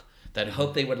hope. That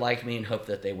hope they would like me and hope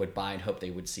that they would buy and hope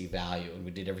they would see value. And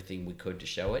we did everything we could to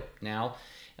show it. Now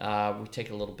we take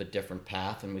a little bit different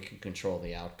path and we can control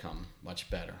the outcome much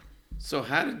better. So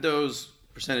how did those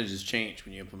percentages change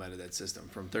when you implemented that system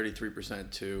from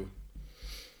 33% to?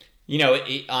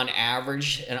 On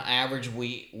average,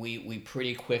 we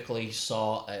pretty quickly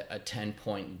saw a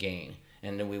 10-point gain.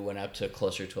 And then we went up to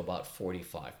closer to about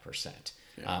 45%.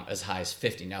 As high as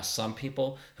 50. Now, some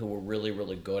people who were really,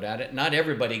 really good at it, not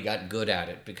everybody got good at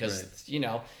it because,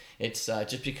 it's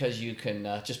just because you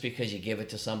give it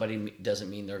to somebody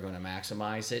doesn't mean they're going to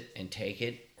maximize it and take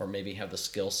it or maybe have the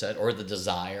skill set or the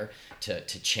desire to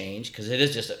change, because it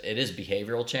is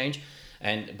behavioral change.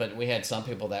 But we had some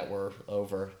people that were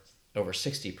over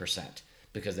 60%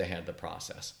 because they had the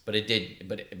process. But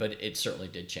it certainly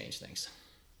did change things.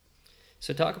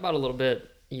 So talk about a little bit.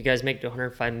 You guys make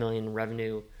 $105 million in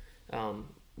revenue.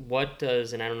 What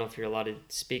does, and I don't know if you're allowed to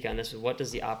speak on this, but what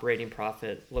does the operating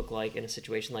profit look like in a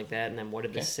situation like that? And then what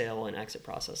did the sale and exit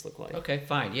process look like? Okay,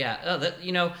 fine. Yeah.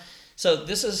 So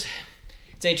it's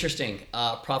interesting.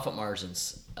 Profit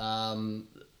margins. And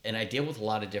I deal with a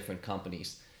lot of different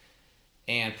companies.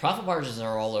 And profit margins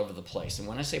are all over the place. And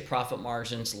when I say profit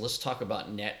margins, let's talk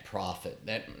about net profit.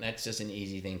 That's just an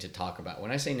easy thing to talk about.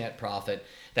 When I say net profit,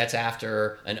 that's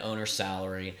after an owner's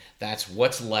salary. That's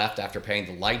what's left after paying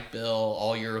the light bill,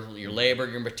 all your labor,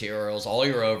 your materials, all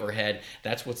your overhead.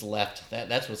 That's what's left.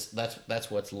 That's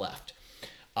what's left.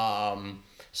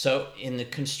 So in the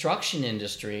construction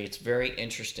industry, it's very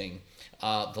interesting.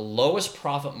 The lowest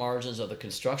profit margins of the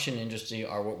construction industry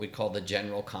are what we call the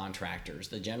general contractors.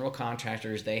 The general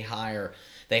contractors, they hire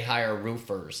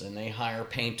roofers and they hire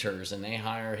painters and they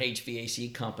hire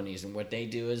HVAC companies. And what they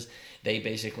do is they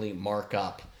basically mark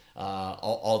up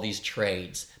all these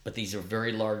trades. But these are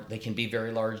very large. They can be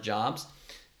very large jobs.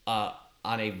 On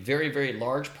a very, very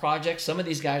large project, some of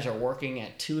these guys are working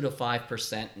at 2 to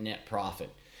 5% net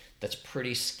profit. That's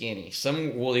pretty skinny.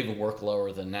 Some will even work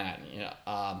lower than that.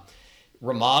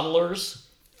 Remodelers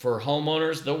for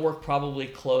homeowners, they'll work probably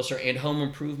closer, and home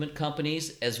improvement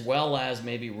companies as well as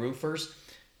maybe roofers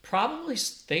probably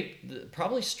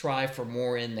strive for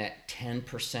more in that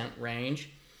 10% range.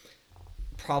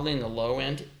 Probably in the low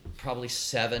end, probably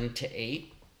 7 to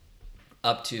 8,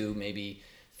 up to maybe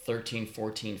 13,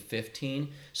 14, 15.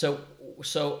 So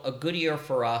a good year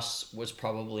for us was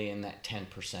probably in that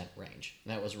 10% range.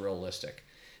 That was realistic.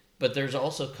 But there's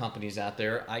also companies out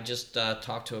there. I just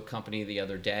talked to a company the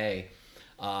other day,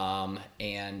 and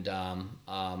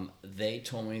they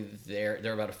told me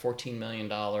they're about a $14 million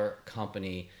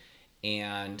company,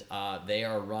 and they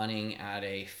are running at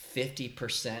a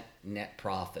 50% net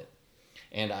profit.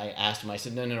 And I asked him, I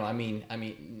said, no, I mean,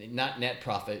 not net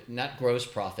profit, not gross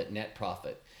profit, net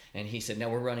profit. And he said, no,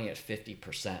 we're running at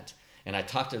 50%. And I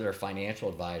talked to their financial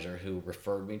advisor who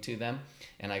referred me to them.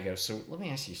 And I go, so let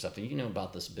me ask you something. You know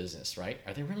about this business, right?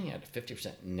 Are they running at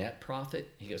 50% net profit?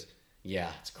 He goes, yeah,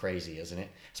 it's crazy, isn't it?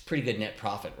 It's pretty good net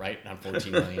profit, right? On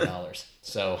 $14 million.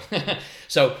 So,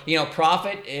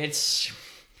 profit, it's,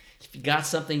 if you got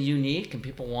something unique and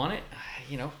people want it,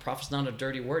 profit's not a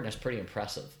dirty word. And that's pretty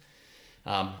impressive.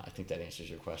 I think that answers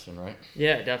your question, right?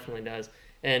 Yeah, it definitely does.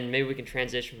 And maybe we can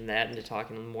transition from that into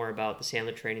talking more about the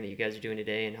Sandler training that you guys are doing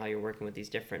today and how you're working with these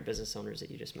different business owners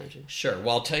that you just mentioned. Sure.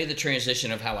 Well, I'll tell you the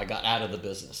transition of how I got out of the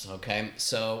business, okay?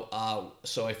 So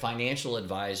a financial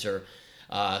advisor,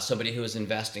 somebody who was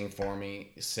investing for me,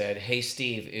 said, hey,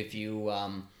 Steve, if you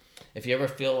ever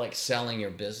feel like selling your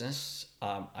business,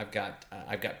 I've got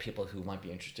people who might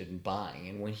be interested in buying.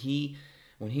 And when he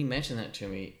mentioned that to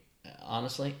me,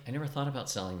 honestly, I never thought about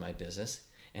selling my business.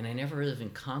 And I never even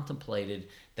contemplated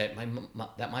that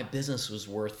my business was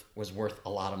worth a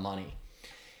lot of money.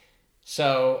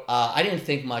 So I didn't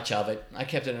think much of it. I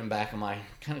kept it in the back of my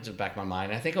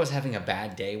mind. I think I was having a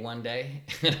bad day one day,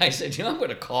 and I said, I'm going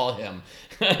to call him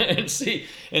and see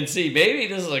maybe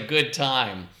this is a good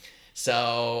time.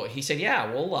 So he said,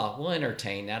 yeah, we'll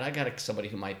entertain that. I got somebody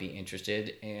who might be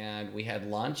interested, and we had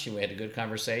lunch and we had a good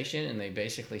conversation, and they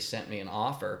basically sent me an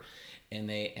offer, and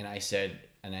I said,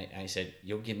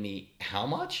 you'll give me how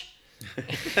much?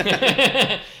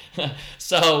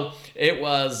 So it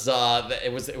was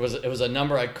a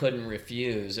number I couldn't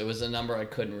refuse.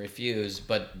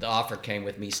 But the offer came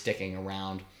with me sticking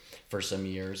around for some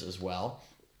years as well.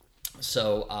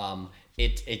 So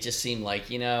it just seemed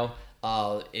like,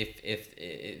 if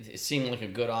it seemed like a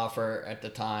good offer at the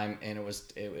time, and it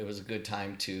was a good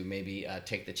time to maybe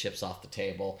take the chips off the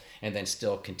table and then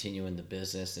still continue in the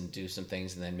business and do some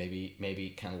things, and then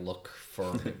maybe kind of look for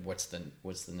what's the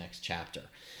next chapter.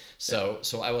 So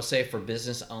I will say, for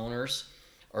business owners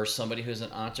or somebody who's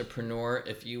an entrepreneur,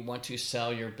 if you want to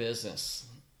sell your business,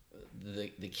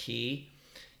 the key,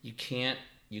 you can't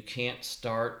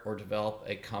start or develop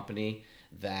a company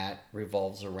that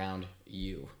revolves around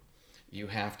you. You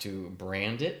have to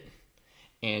brand it,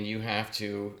 and you have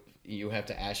to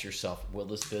ask yourself, will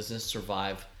this business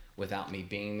survive without me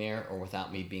being there or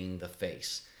without me being the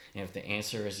face? And if the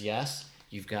answer is yes,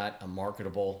 you have a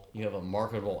marketable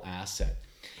asset.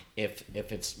 If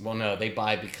it's, well, no, they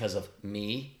buy because of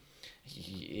me,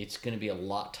 it's going to be a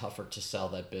lot tougher to sell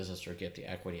that business or get the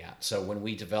equity out. So when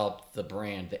we developed the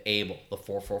brand, the Able, the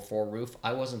 444 roof,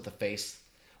 I wasn't the face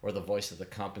or the voice of the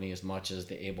company as much as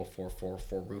the Able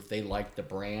 444 roof. They liked the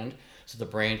brand, so the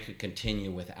brand could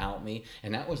continue without me,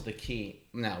 and that was the key.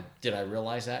 Now, did I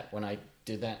realize that when I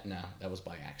did that? No, that was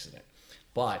by accident.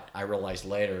 But I realized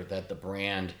later that the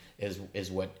brand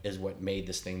is what made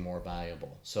this thing more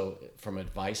valuable. So from an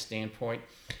advice standpoint,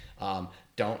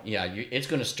 it's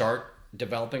going to start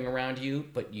developing around you,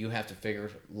 but you have to figure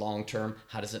long term,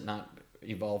 how does it not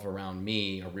evolve around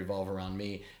me or revolve around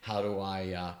me? How do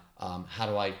I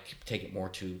take it more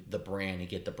to the brand and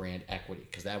get the brand equity?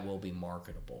 Because that will be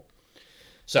marketable.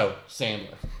 So,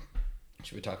 Sandler.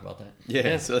 Should we talk about that?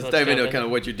 Yeah, so let's dive into kind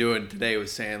of what you're doing today with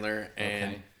Sandler,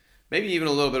 and maybe even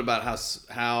a little bit about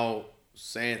how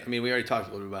Sandler, we already talked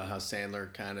a little bit about how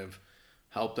Sandler kind of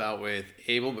helped out with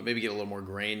Able, but maybe get a little more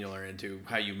granular into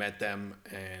how you met them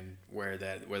and where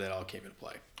that all came into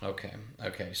play. Okay.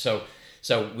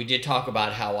 So we did talk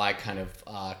about how I kind of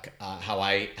how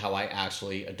I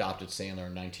actually adopted Sandler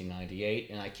in 1998,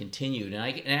 and I continued,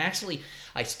 and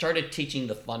I started teaching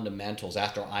the fundamentals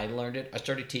after I learned it. I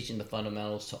started teaching the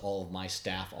fundamentals to all of my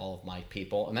staff, all of my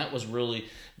people, and that was really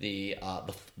the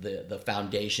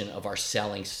foundation of our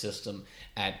selling system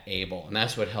at Able, and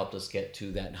that's what helped us get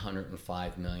to that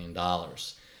 $105 million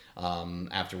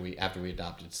after we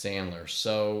adopted Sandler.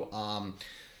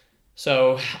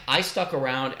 So I stuck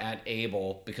around at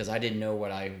Able because I didn't know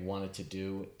what I wanted to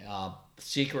do.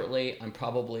 Secretly, I'm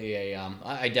probably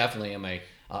I definitely am a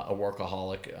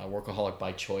workaholic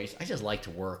by choice. I just like to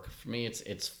work. For me,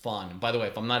 it's fun. And by the way,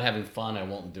 if I'm not having fun, I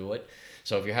won't do it.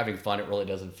 So if you're having fun, it really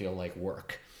doesn't feel like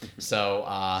work. So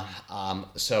I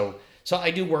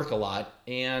do work a lot,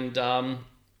 and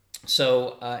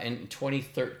so in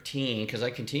 2013, because I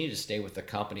continued to stay with the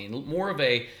company, more of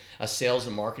a sales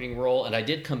and marketing role, and I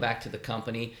did come back to the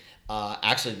company.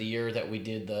 Actually, the year that we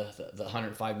did the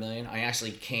 $105 million, I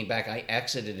actually came back. I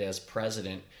exited as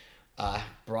president,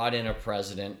 brought in a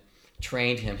president,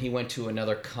 trained him. He went to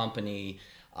another company,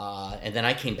 and then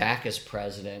I came back as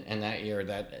president. And that year,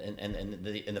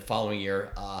 in the following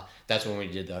year, that's when we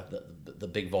did the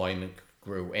big volume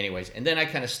grew anyways. And then I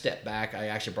kind of stepped back. I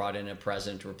actually brought in a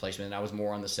president to replace me, and I was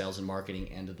more on the sales and marketing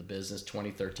end of the business.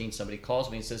 2013, somebody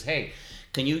calls me and says, hey,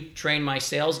 can you train my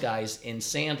sales guys in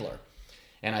Sandler?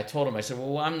 And I told him, I said,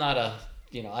 well, I'm not a,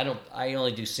 I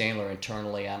only do Sandler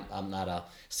internally. I'm not a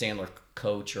Sandler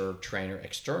coach or trainer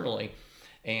externally.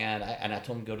 And I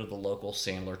told him to go to the local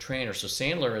Sandler trainer. So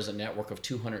Sandler is a network of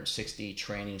 260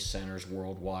 training centers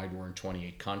worldwide. We're in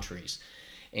 28 countries.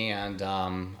 And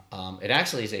it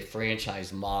actually is a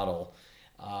franchise model.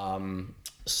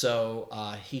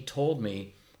 So he told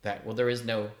me that, well, there is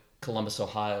no Columbus,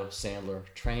 Ohio Sandler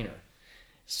trainer.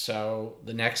 So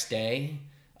the next day,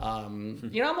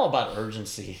 I'm all about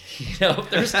urgency.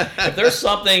 If there's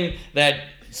something that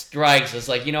strikes, it's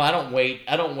like, I don't wait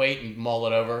and mull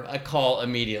it over. I call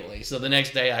immediately. So the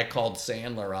next day I called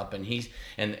Sandler up, and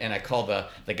I called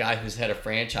the guy who's head of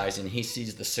franchise, and he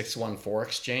sees the 614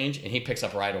 exchange, and he picks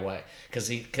up right away because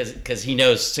he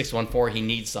knows 614, he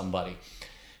needs somebody.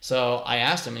 So I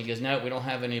asked him, and he goes, no, we don't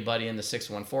have anybody in the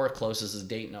 614. Closest is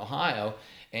Dayton, Ohio.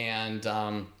 And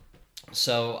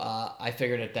so I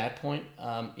figured at that point,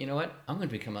 you know what? I'm going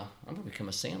to become a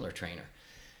Sandler trainer.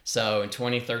 So in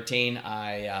 2013,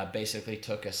 I basically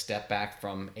took a step back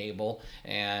from Able,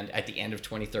 and at the end of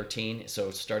 2013,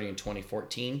 so starting in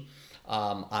 2014,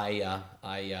 I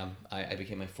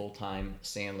became a full-time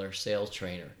Sandler sales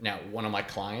trainer. Now, one of my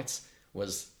clients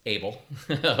was Able,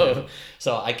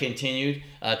 so I continued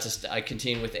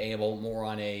with Able more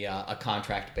on a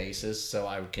contract basis. So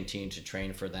I would continue to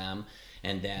train for them,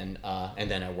 and then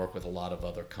I work with a lot of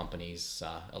other companies,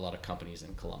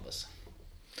 in Columbus.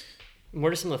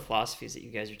 What are some of the philosophies that you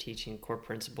guys are teaching, core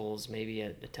principles, maybe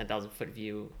a 10,000-foot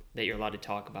view that you're allowed to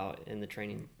talk about in the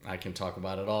training? I can talk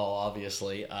about it all,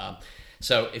 obviously.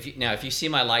 So if you see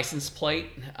my license plate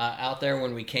out there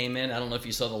when we came in, I don't know if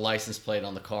you saw the license plate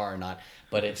on the car or not,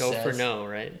 but it says... Go for no,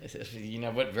 right? You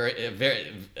know what?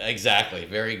 Very exactly.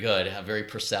 Very good. Very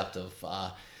perceptive.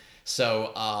 Go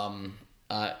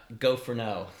for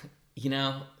no.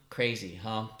 Crazy,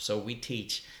 huh? So we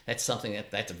teach. That's something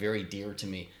that's very dear to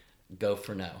me. Go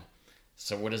for no.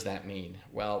 So what does that mean?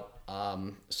 Well,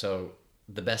 so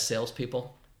the best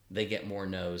salespeople, they get more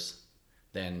no's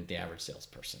than the average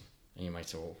salesperson. And you might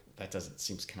say, well, that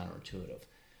seems counterintuitive.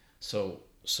 So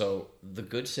the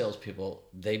good salespeople,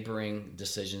 they bring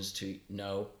decisions to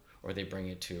no, or they bring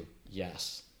it to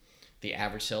yes. The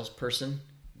average salesperson,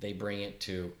 they bring it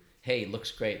to, hey,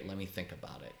 looks great, let me think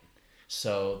about it.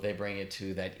 So they bring it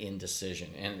to that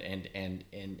indecision. And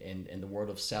in the world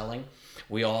of selling,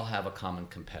 we all have a common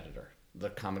competitor. The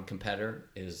common competitor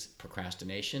is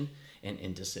procrastination and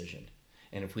indecision.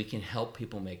 And if we can help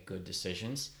people make good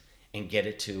decisions and get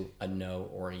it to a no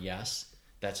or a yes,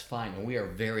 that's fine. And we are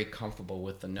very comfortable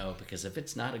with the no, because if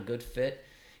it's not a good fit,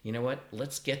 you know what?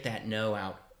 Let's get that no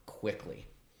out quickly.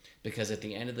 Because at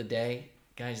the end of the day,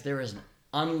 guys, there is an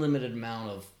unlimited amount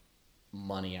of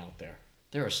money out there.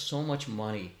 There is so much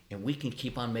money, and we can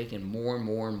keep on making more and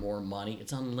more and more money.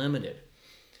 It's unlimited.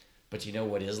 But you know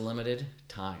what is limited?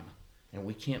 Time. And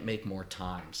we can't make more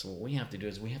time. So what we have to do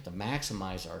is we have to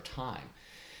maximize our time.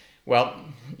 Well,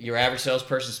 your average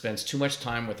salesperson spends too much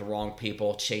time with the wrong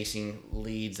people, chasing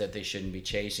leads that they shouldn't be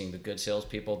chasing. The good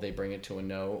salespeople, they bring it to a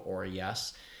no or a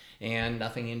yes, and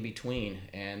nothing in between.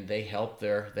 And they help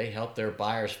their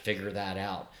buyers figure that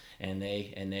out. And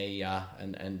they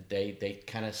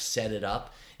kind of set it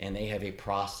up, and they have a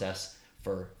process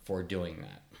for doing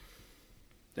that.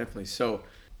 Definitely. So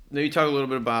maybe talk a little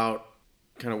bit about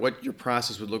kind of what your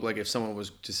process would look like if someone was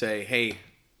to say, hey,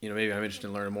 maybe I'm interested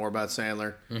in learning more about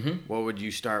Sandler. Mm-hmm. What would you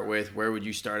start with? Where would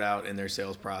you start out in their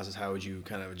sales process? How would you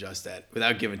kind of adjust that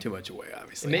without giving too much away,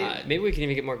 obviously? Maybe we can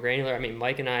even get more granular. I mean,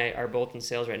 Mike and I are both in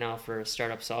sales right now for a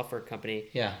startup software company.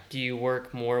 Yeah. Do you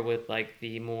work more with like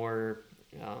the more...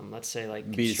 let's say like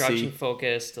B2C. Construction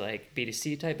focused, like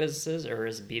B2C type businesses, or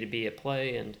is B2B at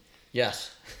play? And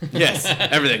yes,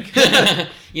 everything.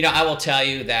 I will tell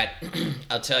you that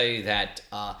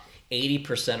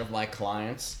 80% of my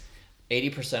clients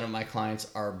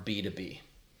are B2B.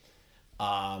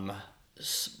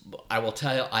 I will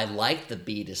tell you, I like the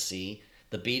B2C.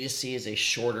 The B2C is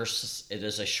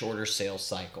a shorter sales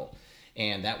cycle.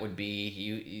 And that would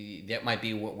be that might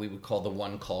be what we would call the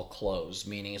one call close,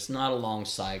 meaning it's not a long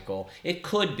cycle. It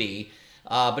could be,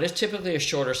 but it's typically a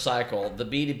shorter cycle. The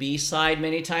B2B side,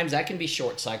 many times that can be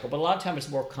short cycle, but a lot of times it's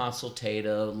more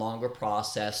consultative, longer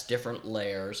process, different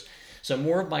layers. So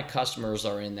more of my customers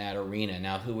are in that arena.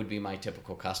 Now, who would be my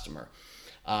typical customer?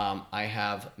 I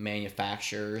have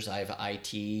manufacturers, I have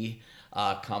IT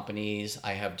companies,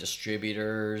 I have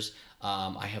distributors,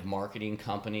 I have marketing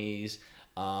companies.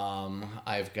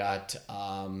 I've got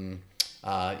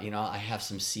I have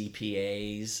some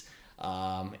CPAs,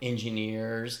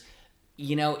 engineers.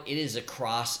 It is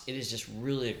just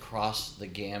really across the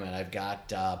gamut. I've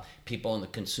got people in the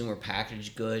consumer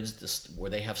packaged goods, where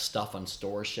they have stuff on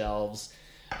store shelves,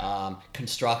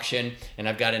 construction, and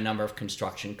I've got a number of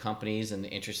construction companies. And the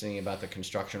interesting thing about the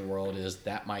construction world is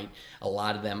that a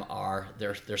lot of them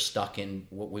they're stuck in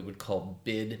what we would call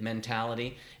bid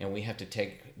mentality, and we have to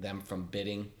take them from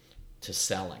bidding to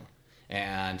selling,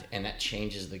 and that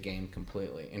changes the game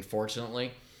completely.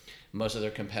 Unfortunately, most of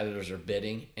their competitors are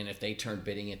bidding, and if they turn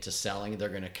bidding into selling, they're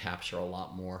going to capture a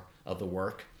lot more of the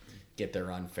work, get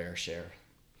their unfair share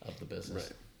of the business.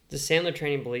 Right. Does Sandler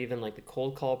Training believe in like the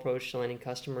cold call approach to landing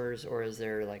customers, or is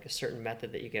there like a certain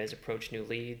method that you guys approach new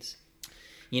leads?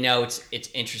 It's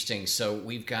interesting. So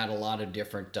we've got a lot of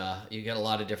different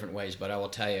ways, but I will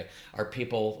tell you, are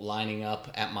people lining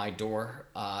up at my door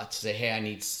to say, hey,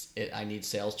 I need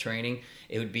sales training?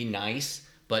 It would be nice,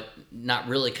 but not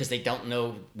really, because they don't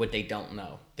know what they don't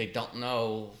know. They don't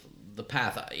know the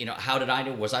path. How did I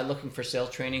know? Was I looking for sales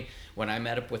training when I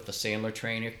met up with the Sandler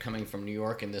trainer coming from New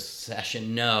York in this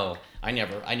session? No, I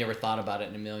never thought about it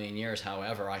in a million years.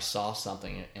 However, I saw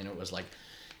something and it was like,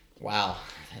 wow,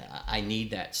 I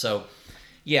need that. So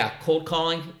yeah, cold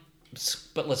calling,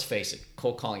 but let's face it,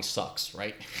 cold calling sucks,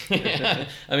 right? I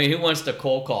mean, who wants to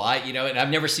cold call? And I've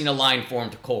never seen a line form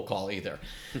to cold call either.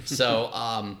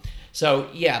 So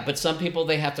yeah, but some people,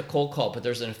 they have to cold call, but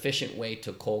there's an efficient way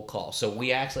to cold call. So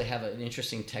we actually have an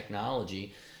interesting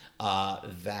technology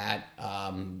that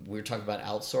we're talking about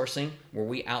outsourcing, where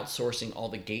we outsourcing all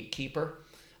the gatekeeper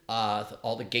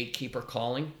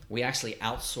calling. We actually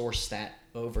outsource that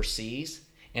overseas,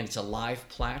 and it's a live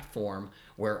platform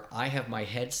where I have my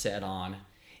headset on,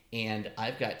 and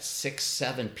I've got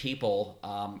 6-7 people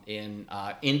in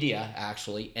India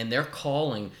actually, and they're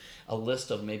calling a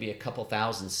list of maybe a couple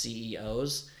thousand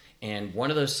CEOs, and one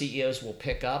of those CEOs will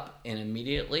pick up, and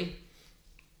immediately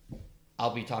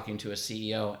I'll be talking to a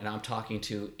CEO, and I'm talking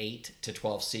to 8 to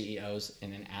 12 CEOs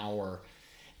in an hour.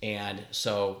 And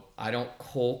so I don't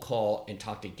cold call and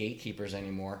talk to gatekeepers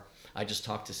anymore. I just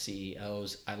talk to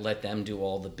CEOs. I let them do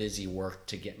all the busy work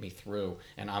to get me through,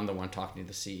 and I'm the one talking to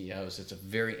the CEOs. It's a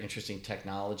very interesting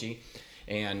technology,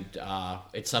 and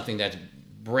it's something that's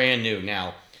brand new.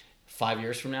 Now, 5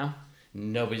 years from now,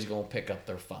 nobody's going to pick up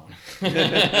their phone.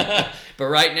 But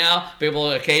right now,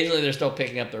 people occasionally, they're still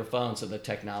picking up their phone, so the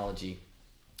technology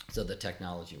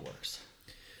works.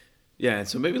 Yeah, and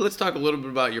so maybe let's talk a little bit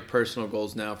about your personal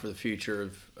goals now for the future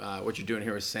of what you're doing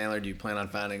here with Sandler. Do you plan on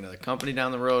founding another company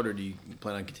down the road, or do you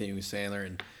plan on continuing with Sandler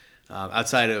and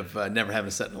outside of never having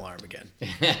to set an alarm again?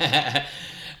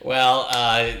 Well,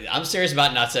 I'm serious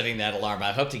about not setting that alarm.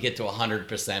 I hope to get to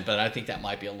 100%, but I think that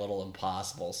might be a little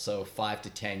impossible. So 5 to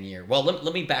 10 years. Well,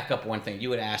 let me back up one thing. You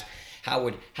had asked, how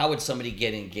would somebody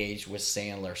get engaged with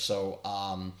Sandler? So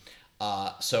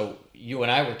you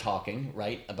and I were talking,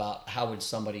 right, about how would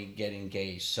somebody get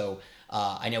engaged. So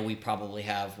I know we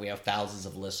have thousands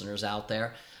of listeners out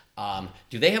there.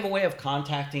 Do they have a way of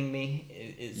contacting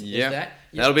me? Is that?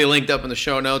 That'll be linked up in the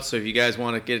show notes. So if you guys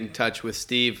want to get in touch with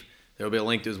Steve, there'll be a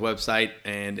link to his website,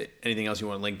 and anything else you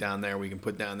want to link down there, we can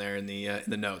put down there in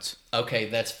the notes. Okay,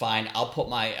 that's fine. I'll put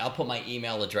my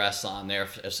email address on there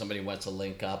if somebody wants to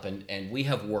link up, and we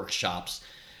have workshops.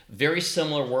 Very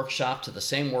similar workshop to the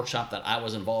same workshop that I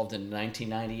was involved in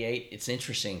 1998. It's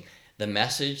interesting. The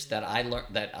message that I learned,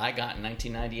 that I got in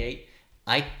 1998,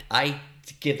 I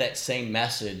give that same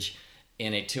message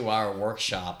in a 2-hour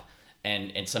workshop,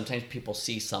 and sometimes people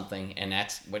see something, and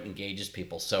that's what engages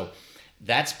people. So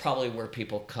that's probably where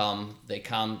people come. They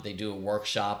do a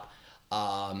workshop,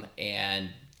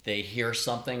 and they hear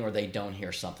something or they don't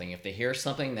hear something. If they hear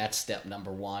something, that's step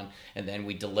number 1, and then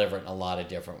we deliver it in a lot of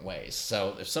different ways.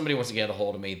 So if somebody wants to get a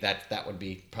hold of me, that would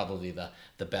be probably the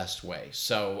best way.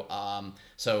 So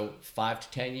 5 to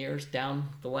 10 years down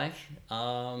the way,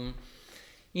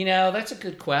 that's a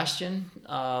good question.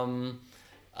 As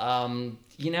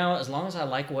long as I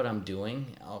like what I'm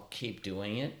doing, I'll keep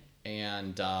doing it.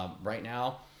 And right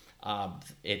now,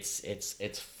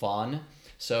 it's fun.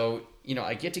 So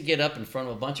I get up in front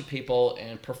of a bunch of people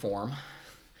and perform,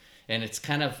 and it's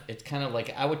kind of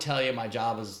like, I would tell you my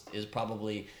job is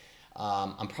probably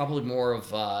I'm probably more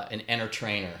of an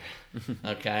entertainer.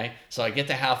 Okay, so I get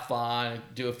to have fun,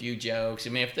 do a few jokes. I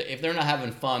mean, if they're not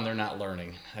having fun, they're not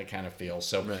learning. I kind of feel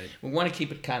so. Right. We want to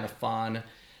keep it kind of fun,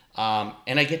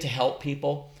 and I get to help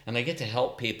people.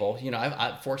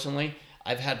 Fortunately,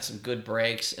 I've had some good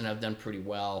breaks, and I've done pretty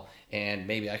well, and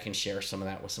maybe I can share some of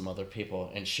that with some other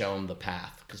people and show them the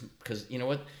path. Because you know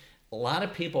what? A lot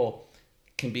of people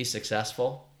can be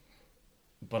successful,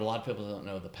 but a lot of people don't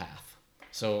know the path.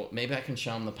 So maybe I can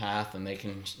show them the path, and they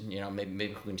can,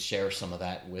 maybe we can share some of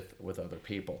that with other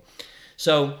people.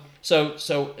 So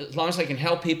as long as I can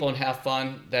help people and have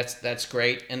fun, that's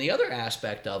great. And the other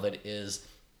aspect of it is,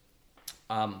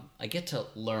 I get to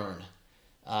learn.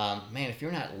 Man, if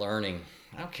you're not learning,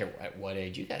 I don't care at what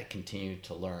age, you got to continue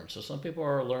to learn. So some people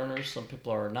are learners, some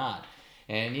people are not.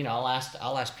 And I'll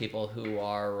ask people who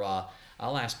are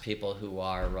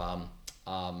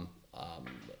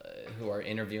who are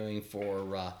interviewing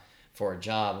for a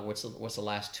job. What's the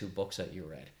last 2 books that you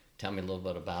read? Tell me a little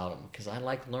bit about them, because I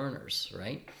like learners,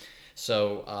 right?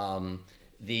 So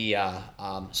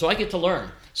so I get to learn.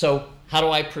 So how do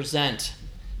I present?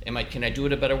 Can I do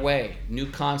it a better way? New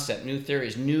concept, new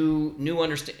theories, new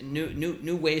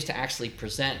ways to actually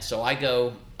present. So I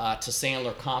go to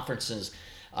Sandler conferences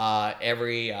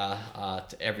every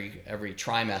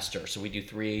trimester. So we do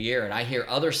 3 a year, and I hear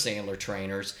other Sandler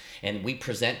trainers, and we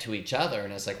present to each other,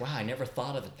 and it's like, wow, I never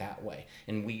thought of it that way.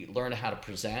 And we learn how to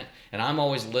present, and I'm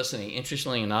always listening.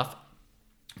 Interestingly enough,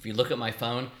 if you look at my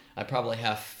phone, I probably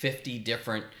have 50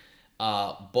 different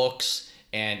books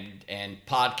and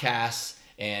podcasts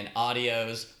and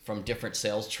audios from different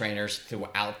sales trainers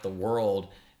throughout the world.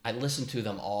 I listen to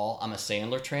them all. I'm a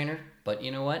Sandler trainer, but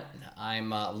you know what?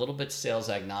 I'm a little bit sales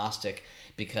agnostic,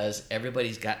 because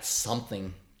everybody's got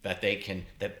something that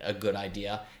a good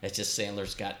idea. It's just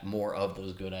Sandler's got more of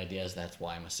those good ideas. That's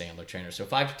why I'm a Sandler trainer. So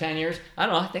 5 to 10 years, I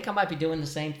don't know, I think I might be doing the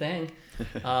same thing,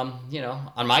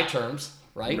 on my terms,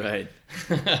 right? Right.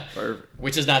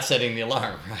 Which is not setting the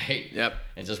alarm, right? Yep.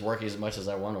 And just working as much as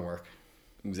I want to work.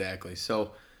 Exactly.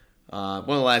 So one of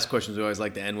the last questions we always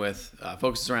like to end with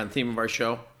focuses around the theme of our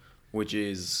show, which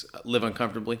is live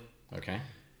uncomfortably. Okay.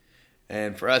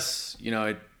 And for us,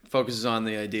 it focuses on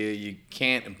the idea you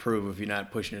can't improve if you're not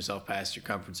pushing yourself past your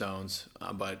comfort zones.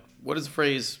 But what does the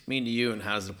phrase mean to you, and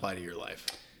how does it apply to your life?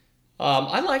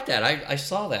 I like that. I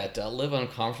saw that, live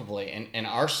uncomfortably. And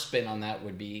our spin on that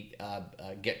would be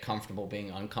get comfortable being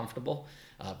uncomfortable.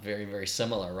 Very, very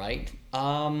similar, right?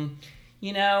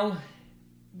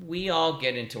 We all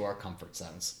get into our comfort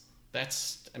zones.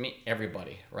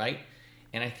 Everybody, right?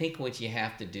 And I think what you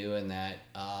have to do in that,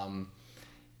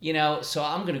 so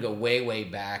I'm going to go way, way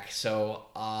back. So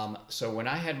when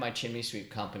I had my chimney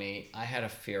sweep company, I had a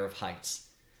fear of heights.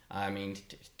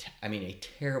 A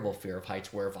terrible fear of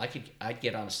heights, where if I'd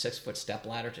get on a 6-foot step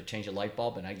ladder to change a light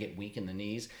bulb, and I'd get weak in the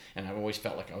knees, and I've always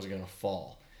felt like I was going to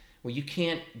fall. Well, you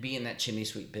can't be in that chimney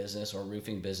sweep business or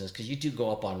roofing business, because you do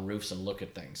go up on roofs and look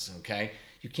at things, okay?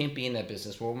 You can't be in that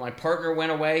business. Well, when my partner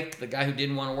went away, the guy who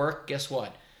didn't want to work, guess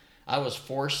what? I was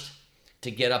forced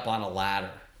to get up on a ladder,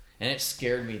 and it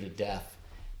scared me to death,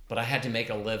 but I had to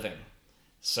make a living.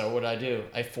 So what did I do?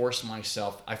 I forced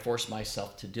myself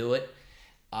to do it.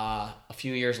 A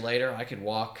few years later, I could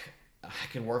walk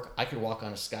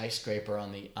on a skyscraper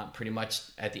pretty much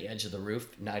at the edge of the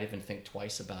roof, not even think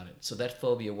twice about it. So that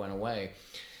phobia went away.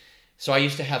 So I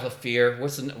used to have a fear.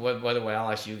 By the way,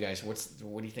 I'll ask you guys, what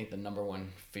do you think the number one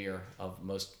fear of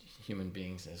most human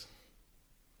beings is?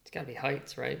 It's got to be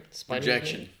heights, right? Spiders,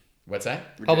 Rejection. maybe? What's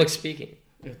that? Public speaking.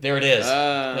 There it is.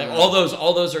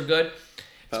 All those are good.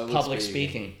 Public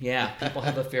speaking. speaking. Yeah, people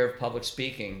have a fear of public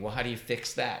speaking. Well, how do you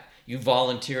fix that? You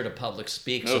volunteer to public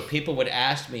speak. So people would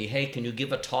ask me, hey, can you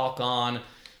give a talk on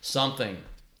something?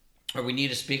 Or we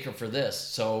need a speaker for this.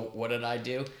 So what did I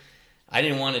do? I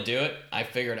didn't want to do it. I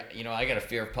figured, I got a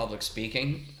fear of public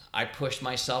speaking. I pushed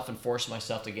myself and forced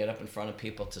myself to get up in front of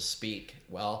people to speak.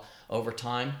 Well, over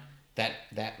time,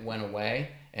 that went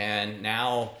away. And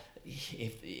now,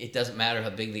 if it doesn't matter how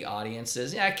big the audience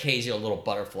is. Yeah, occasionally a little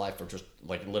butterfly for just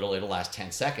like it'll last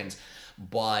 10 seconds.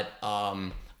 But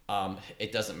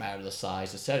it doesn't matter the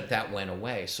size. Instead, that went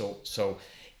away. So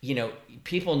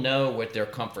people know what their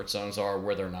comfort zones are,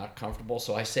 where they're not comfortable.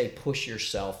 So I say push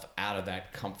yourself out of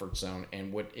that comfort zone.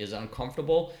 And what is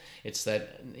uncomfortable, it's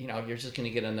that, you're just going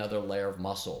to get another layer of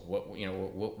muscle. What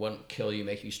won't kill you,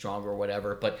 make you stronger or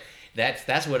whatever. But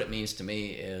that's what it means to me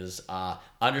is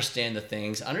understand the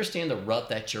things, understand the rut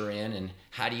that you're in, and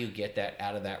how do you get that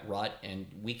out of that rut. And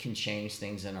we can change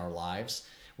things in our lives.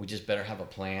 We just better have a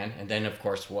plan. And then, of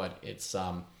course, it's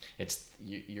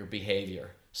your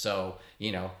behavior. So,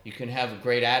 you can have a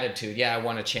great attitude. Yeah, I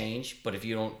want to change. But if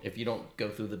you don't go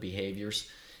through the behaviors,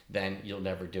 then you'll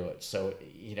never do it. So,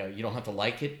 you don't have to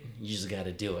like it. You just got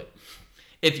to do it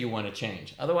if you want to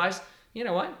change. Otherwise, you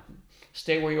know what?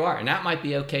 Stay where you are. And that might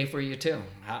be okay for you too.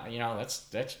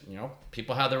 That's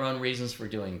people have their own reasons for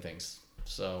doing things.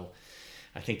 So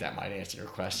I think that might answer your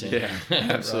question. Yeah,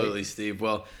 absolutely, Right? Steve.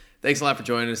 Well, thanks a lot for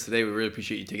joining us today. We really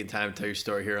appreciate you taking time to tell your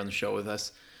story here on the show with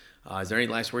us. Is there any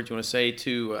last words you want to say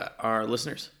to our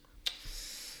listeners?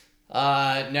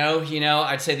 No,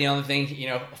 I'd say the only thing,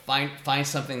 find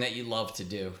something that you love to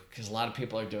do, because a lot of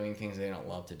people are doing things they don't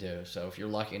love to do. So if you're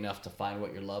lucky enough to find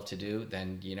what you love to do,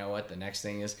 then you know what, the next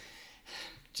thing is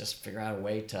just figure a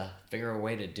way to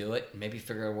do it. Maybe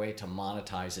figure a way to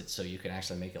monetize it so you can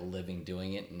actually make a living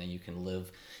doing it, and then you can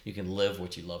live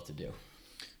what you love to do.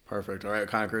 Perfect. All right,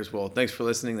 Conquerors. Well, thanks for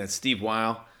listening. That's Steve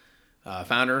Weil,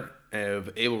 founder of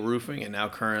Able Roofing, and now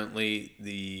currently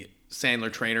the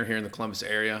Sandler trainer here in the Columbus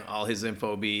area. All his info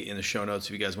will be in the show notes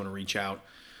if you guys want to reach out.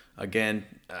 Again,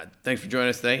 thanks for joining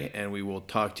us today, and we will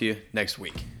talk to you next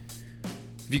week.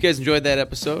 If you guys enjoyed that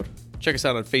episode, check us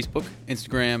out on Facebook,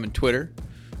 Instagram, and Twitter,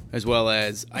 as well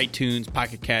as iTunes,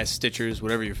 Pocket Cast, Stitchers,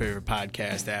 whatever your favorite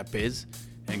podcast app is.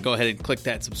 And go ahead and click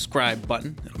that subscribe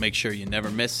button. It'll make sure you never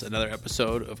miss another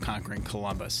episode of Conquering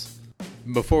Columbus.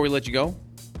 Before we let you go,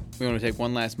 we want to take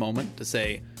one last moment to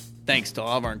say thanks to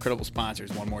all of our incredible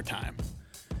sponsors one more time.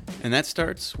 And that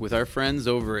starts with our friends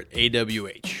over at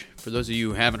AWH. For those of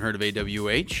you who haven't heard of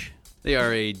AWH, they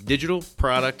are a digital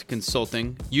product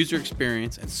consulting, user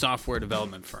experience, and software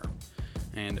development firm.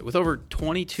 And with over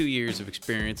 22 years of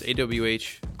experience,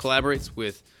 AWH collaborates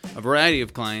with a variety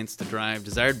of clients to drive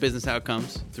desired business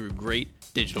outcomes through great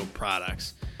digital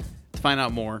products. To find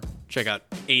out more, check out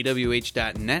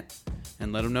awh.net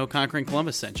and let them know Conquering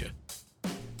Columbus sent you.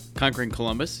 Conquering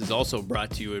Columbus is also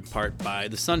brought to you in part by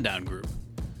the Sundown Group.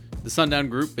 The Sundown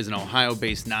Group is an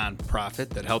Ohio-based nonprofit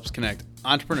that helps connect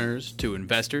entrepreneurs to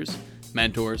investors,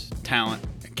 mentors, talent,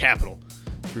 and capital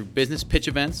through business pitch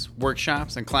events,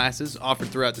 workshops, and classes offered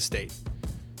throughout the state.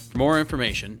 For more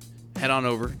information, head on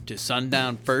over to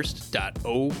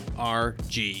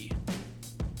sundownfirst.org.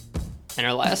 And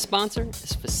our last sponsor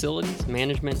is Facilities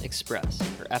Management Express,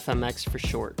 or FMX for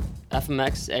short.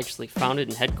 FMX is actually founded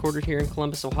and headquartered here in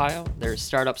Columbus, Ohio. They're a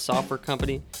startup software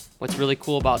company. What's really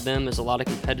cool about them, there's a lot of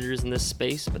competitors in this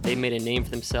space, but they made a name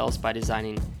for themselves by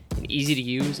designing an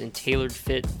easy-to-use and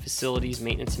tailored-fit facilities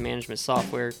maintenance and management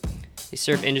software. They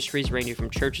serve industries ranging from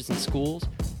churches and schools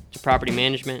to property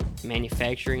management,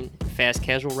 manufacturing, and fast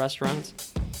casual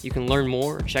restaurants. You can learn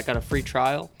more or check out a free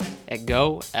trial at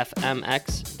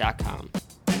gofmx.com.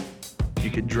 You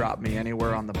could drop me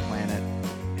anywhere on the planet,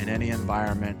 in any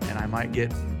environment, and I might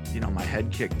get, my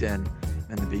head kicked in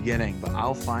the beginning, but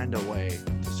I'll find a way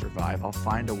to survive. I'll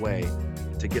find a way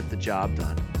to get the job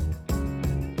done.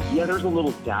 Yeah, there's a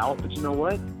little doubt, but you know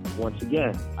what? Once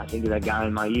again, I think of that guy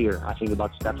in my ear. I think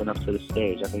about stepping up to the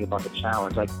stage. I think about the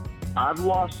challenge. I've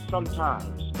lost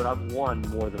sometimes, but I've won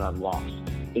more than I've lost.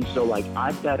 And so,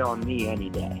 I bet on me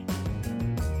any day.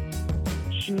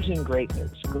 Choosing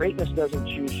greatness. Greatness doesn't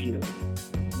choose you.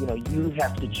 You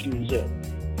have to choose it.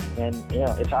 And,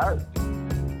 it's hard.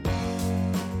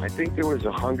 I think there was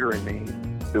a hunger in me.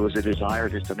 There was a desire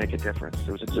just to make a difference.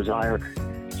 There was a desire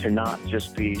to not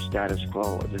just be status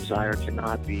quo, a desire to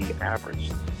not be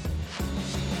average.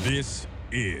 This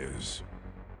is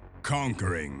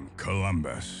Conquering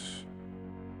Columbus.